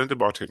some extent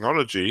about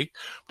technology,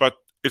 but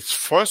it's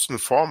first and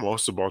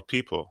foremost about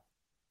people.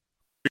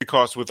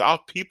 Because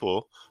without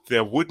people,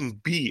 there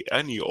wouldn't be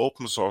any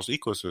open source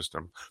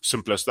ecosystem.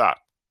 Simple as that.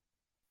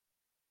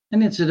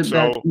 And it's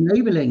about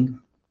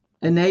enabling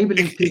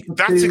people.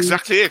 That's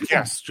exactly it,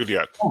 yes,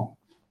 Juliette. Oh.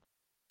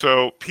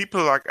 So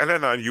people like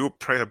Elena and you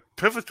play a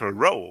pivotal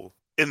role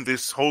in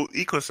this whole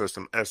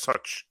ecosystem as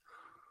such.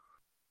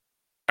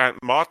 And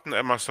Martin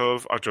and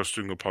myself are just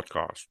doing a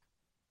podcast.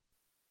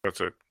 That's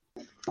it.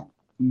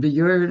 But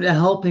you're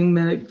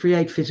helping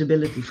create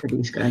visibility for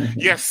these kind of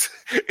things. Yes,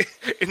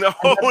 in a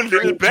whole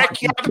little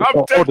backyard.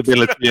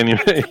 Audibility,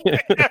 anyway.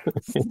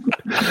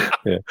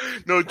 Yeah.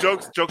 No,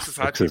 jokes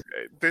aside.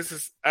 This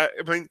is,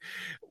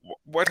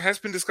 what has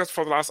been discussed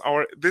for the last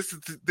hour. This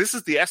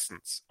is the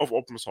essence of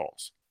open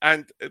source,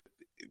 and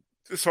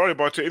sorry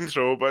about the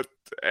intro, but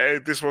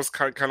this was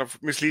kind of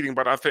misleading.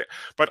 But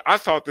I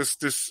thought this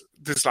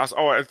last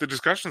hour and the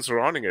discussion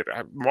surrounding it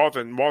more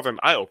than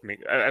eye-opening,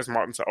 as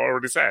Martin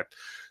already said.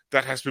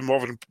 That has been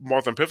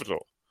more than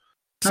pivotal.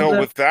 So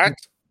with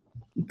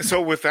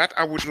that,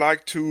 I would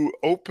like to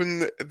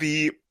open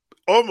the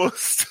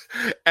almost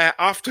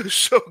after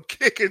show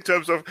kick in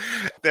terms of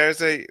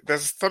there's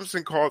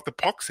something called the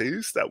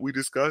Poxies that we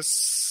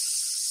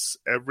discuss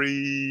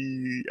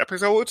every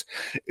episode.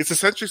 It's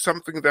essentially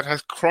something that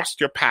has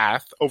crossed your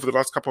path over the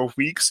last couple of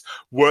weeks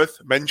worth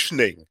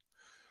mentioning.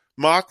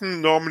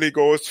 Martin normally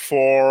goes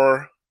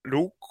for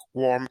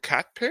lukewarm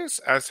cat piss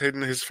as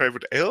in his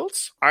favorite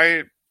ales.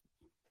 I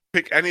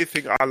pick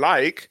anything I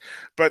like,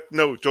 but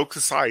no, jokes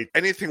aside,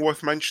 anything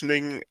worth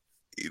mentioning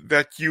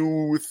that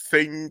you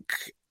think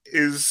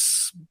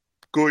is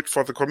good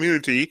for the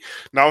community,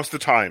 now's the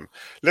time.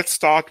 Let's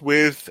start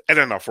with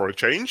Elena for a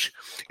change,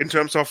 in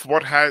terms of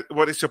what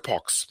is your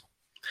POX?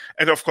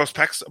 And of course,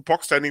 POX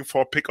standing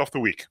for Pick of the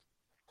Week.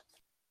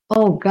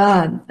 Oh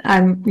God,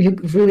 you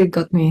really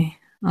got me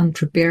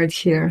unprepared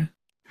here.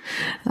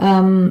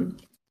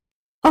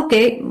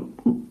 Okay,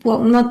 well,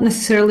 not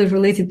necessarily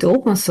related to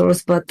open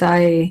source, but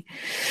you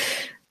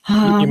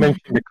mentioned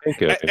the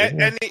cake.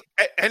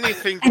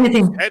 Anything.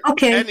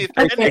 Okay.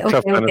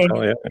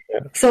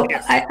 So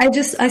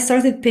yes. I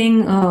started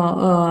paying.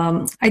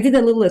 I did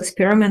a little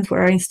experiment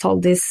where I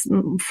installed this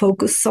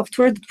Focus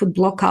software that would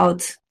block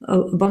out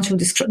a bunch of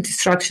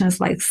distractions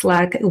like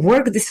Slack,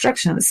 work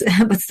distractions,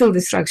 but still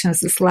distractions,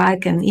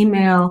 Slack and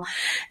email,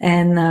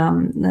 and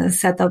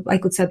I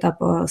could set up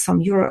some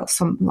URLs,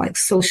 some like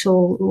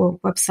social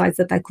websites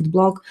that I could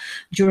block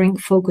during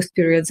focused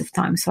periods of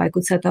time. So I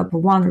could set up a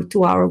 1 or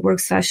 2 hour work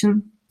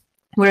session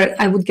where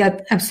I would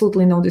get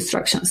absolutely no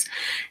distractions.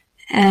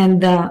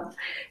 And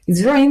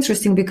it's very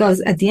interesting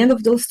because at the end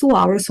of those 2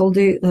 hours, all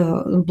the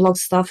blog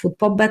stuff would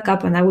pop back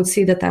up and I would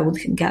see that I would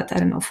get,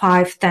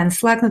 5, 10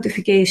 Slack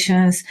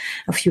notifications,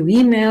 a few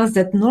emails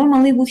that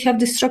normally would have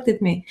distracted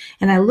me.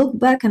 And I look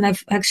back and I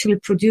have actually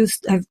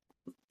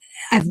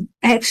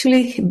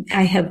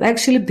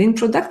been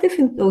productive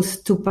in those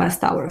 2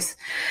 past hours.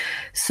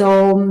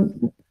 So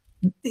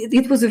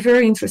it was a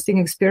very interesting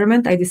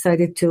experiment. I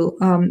decided to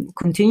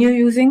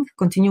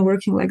continue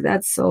working like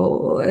that.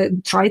 So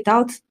try it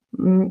out.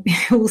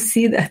 You'll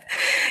see that,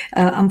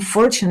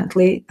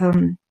 unfortunately,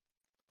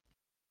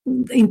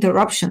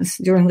 interruptions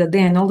during the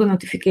day and all the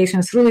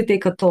notifications really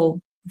take a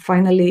toll.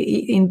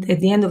 Finally, at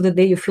the end of the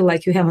day, you feel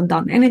like you haven't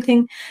done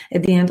anything.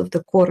 At the end of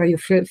the quarter, you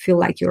feel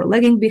like you're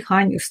lagging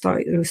behind. You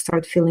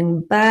start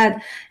feeling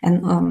bad,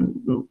 and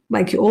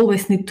like you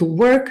always need to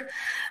work.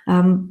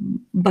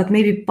 But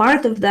maybe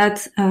part of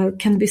that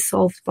can be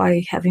solved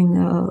by having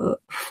a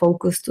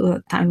focused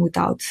time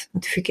without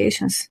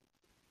notifications.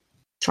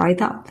 Try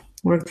it out.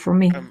 Worked for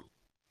me.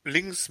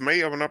 Links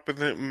may or may not be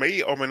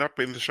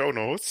in the show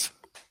notes.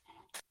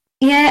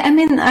 Yeah,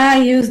 I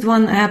used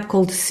one app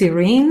called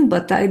Serene,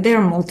 but there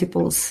are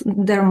multiple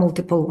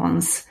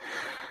ones.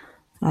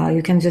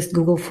 You can just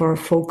Google for a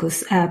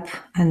Focus app,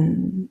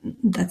 and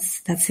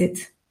that's it.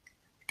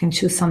 You can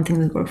choose something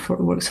that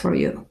works for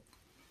you.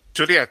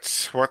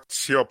 Juliet,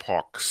 what's your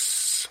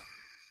POX?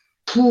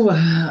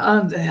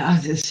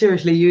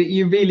 Seriously,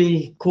 you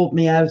really caught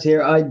me out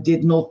here. I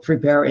did not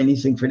prepare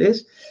anything for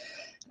this.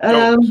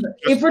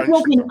 If we're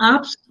talking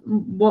apps,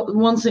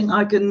 one thing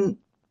I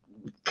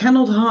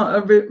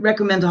cannot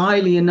recommend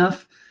highly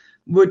enough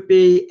would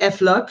be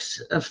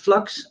Flux,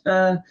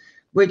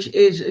 which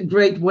is a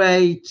great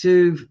way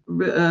to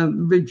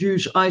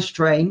reduce eye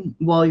strain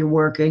while you're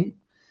working.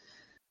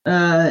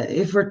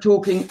 If we're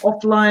talking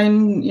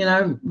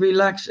offline,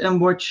 relax and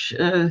watch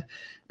a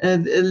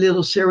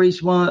little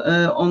series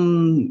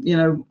on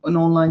an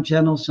online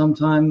channel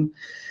sometime.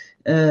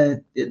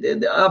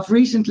 I've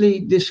recently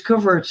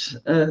discovered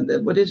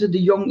the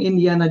Young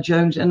Indiana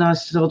Jones, and I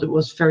thought it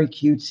was very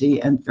cutesy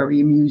and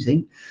very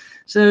amusing.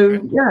 So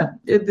yeah,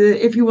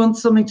 if you want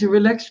something to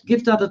relax,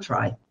 give that a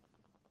try.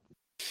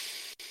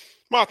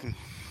 Martin.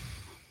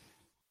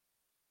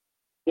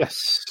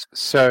 Yes.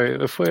 So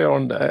if we're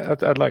on,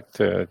 I'd like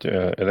to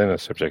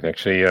Elena's subject.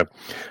 Actually,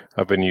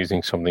 I've been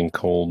using something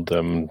called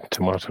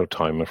Tomato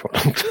Timer for a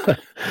long time,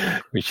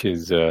 which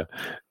is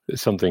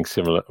something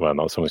similar. Well,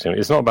 not something similar.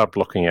 It's not about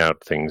blocking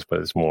out things, but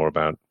it's more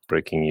about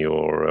breaking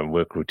your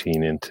work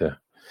routine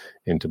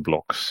into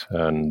blocks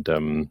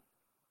and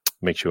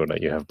make sure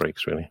that you have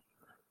breaks. Really.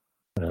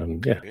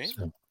 Okay.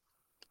 So.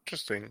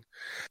 Interesting.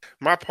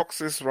 My POX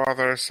is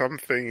rather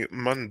something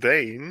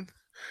mundane.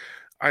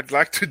 I'd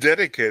like to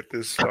dedicate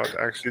this slot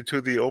actually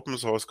to the open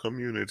source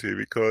community,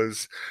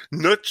 because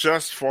not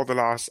just for the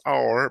last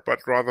hour, but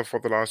rather for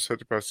the last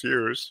 30 plus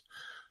years,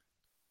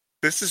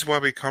 this is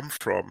where we come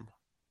from.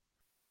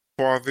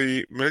 For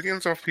the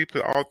millions of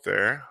people out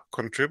there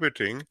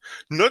contributing,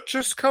 not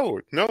just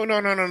code. No.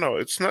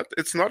 It's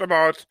not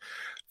about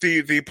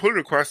the pull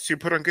requests you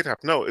put on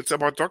GitHub. No, it's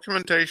about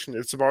documentation.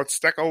 It's about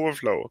Stack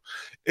Overflow.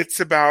 It's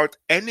about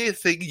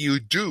anything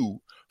you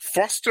do,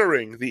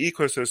 fostering the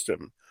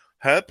ecosystem,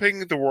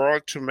 helping the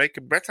world to make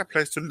a better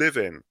place to live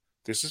in.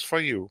 This is for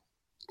you.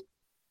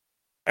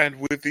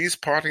 And with these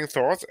parting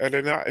thoughts,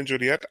 Elena and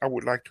Juliet, I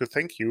would like to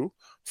thank you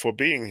for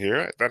being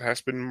here. That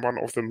has been one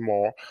of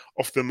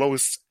the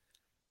most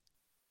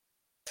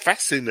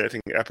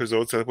fascinating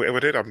episodes that we ever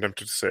did, I'm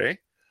tempted to say.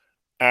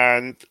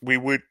 And we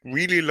would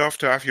really love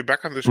to have you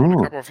back on the show in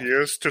a couple of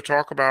years to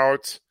talk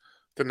about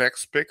the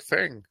next big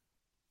thing.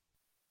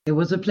 It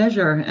was a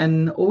pleasure,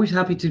 and always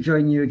happy to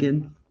join you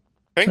again.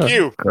 Thank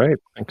you. Great.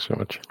 Thanks so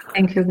much.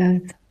 Thank you,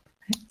 guys.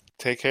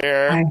 Take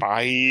care. Bye.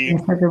 Bye.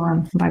 Yes,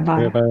 everyone.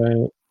 Bye-bye.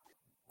 Bye-bye.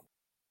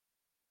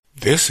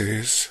 This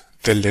is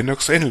the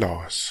Linux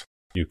In-Laws.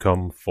 You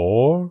come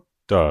for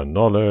the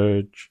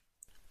knowledge,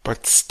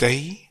 but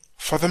stay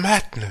for the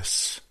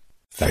madness.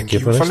 Thank you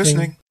for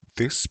listening.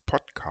 This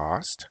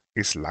podcast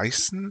is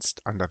licensed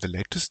under the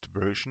latest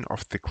version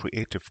of the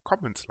Creative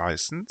Commons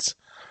license,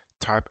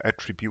 type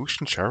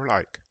Attribution Share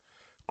Alike.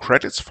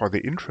 Credits for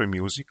the intro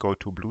music go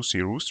to Blue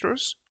Sea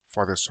Roosters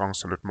for their song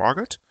Solid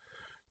Market,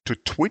 to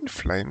Twin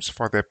Flames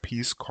for their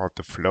piece called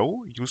The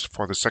Flow, used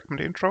for the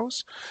segment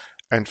intros,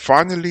 and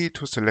finally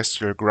to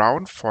Celestial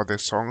Ground for their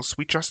song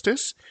Sweet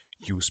Justice,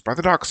 used by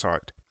the Dark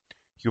Side.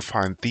 You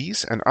find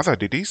these and other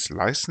ditties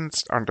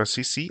licensed under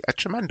CC at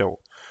Jamendo,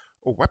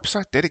 a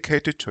website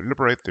dedicated to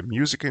liberate the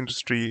music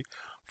industry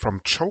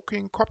from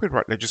choking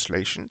copyright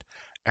legislation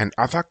and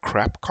other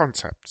crap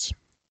concepts.